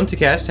 1 round to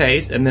cast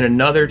haste and then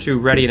another to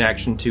ready an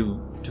action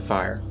to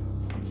fire.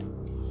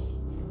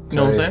 You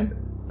know what I'm saying?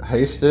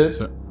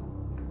 Hasted.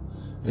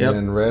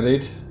 And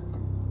readied.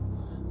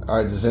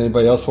 Alright, does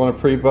anybody else want to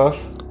pre-buff?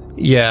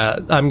 Yeah,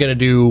 I'm going to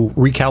do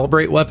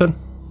recalibrate weapon.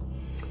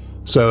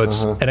 So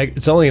it's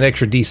it's only an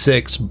extra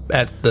D6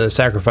 at the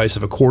sacrifice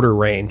of a quarter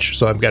range,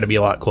 so I've got to be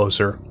a lot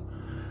closer.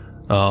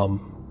 I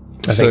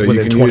think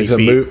within 20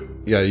 feet.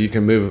 You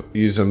can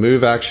use a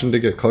move action to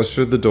get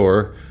closer to the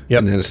door,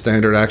 and then a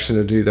standard action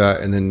to do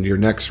that, and then your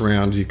next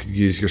round you could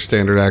use your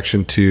standard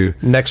action to...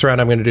 Next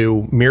round I'm going to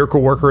do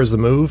Miracle Worker as the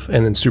move,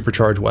 and then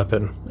Supercharge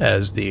Weapon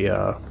as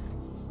the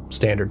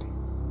standard.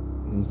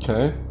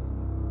 Okay.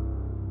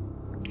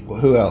 Well,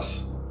 who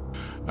else?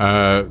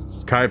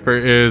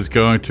 Kuiper is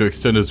going to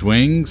extend his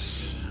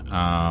wings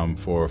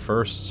for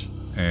first,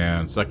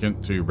 and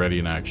second to ready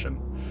in action,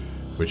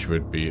 which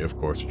would be, of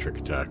course, a trick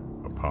attack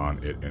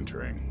upon it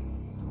entering.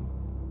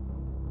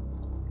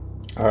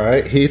 All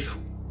right, Heath,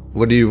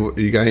 what do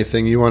you got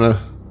anything you want to...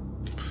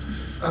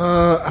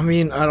 I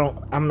mean,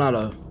 I'm not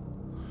a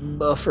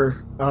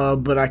buffer,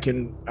 but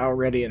I'll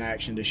ready an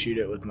action to shoot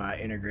it with my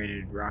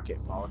integrated rocket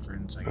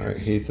pauldrons, I guess. All right,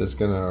 Heath is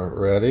going to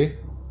ready.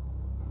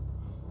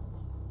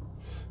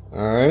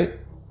 All right.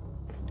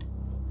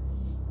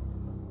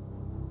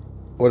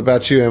 What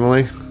about you,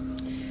 Emily?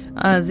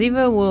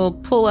 Ziva will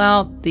pull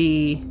out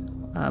the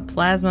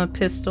plasma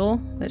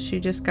pistol that she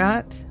just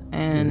got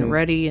and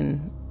ready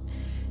and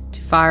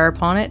to fire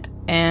upon it,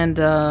 and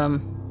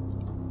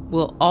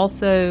will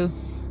also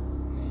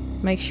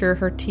make sure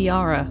her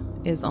tiara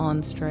is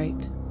on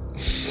straight.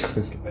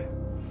 Okay.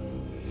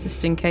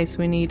 Just in case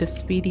we need a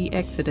speedy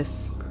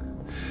exodus.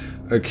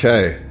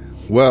 Okay.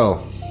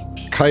 Well,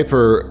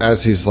 Kuiper,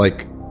 as he's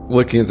like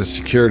looking at the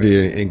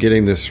security and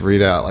getting this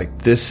readout, like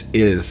this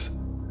is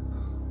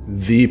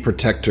the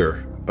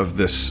protector of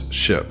this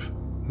ship.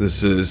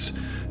 This is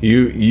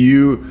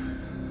you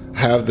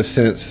have the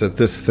sense that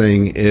this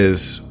thing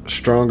is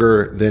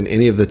stronger than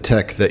any of the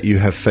tech that you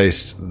have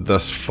faced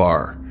thus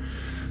far.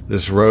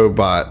 This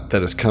robot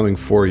that is coming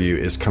for you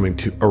is coming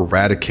to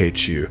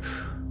eradicate you,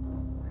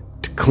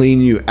 to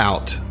clean you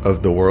out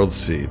of the world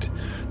seed,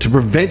 to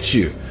prevent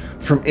you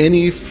from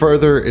any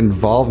further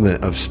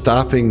involvement of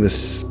stopping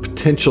this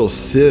potential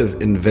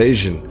Civ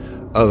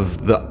invasion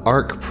of the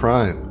Arc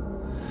Prime.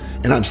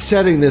 And I'm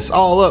setting this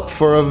all up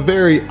for a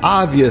very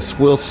obvious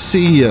 "we'll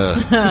see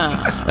ya"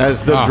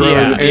 as the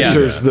drone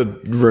enters the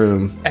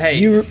room. Hey,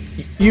 you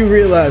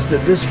realize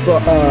that this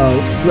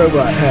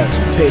robot has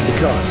paid the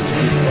cost.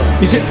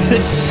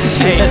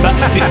 Hey,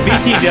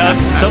 BT Duck,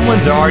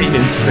 someone's already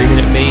been screaming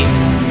at me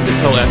this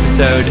whole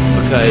episode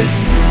because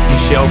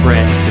Michelle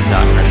Branch did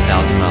not run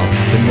 1,000 miles.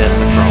 It's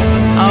Vanessa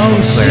Carlton. Oh,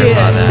 shit.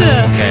 Clarify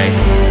that, okay?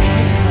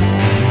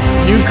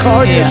 You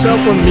called yourself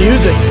a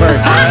music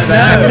person. I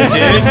know,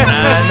 dude.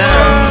 I know.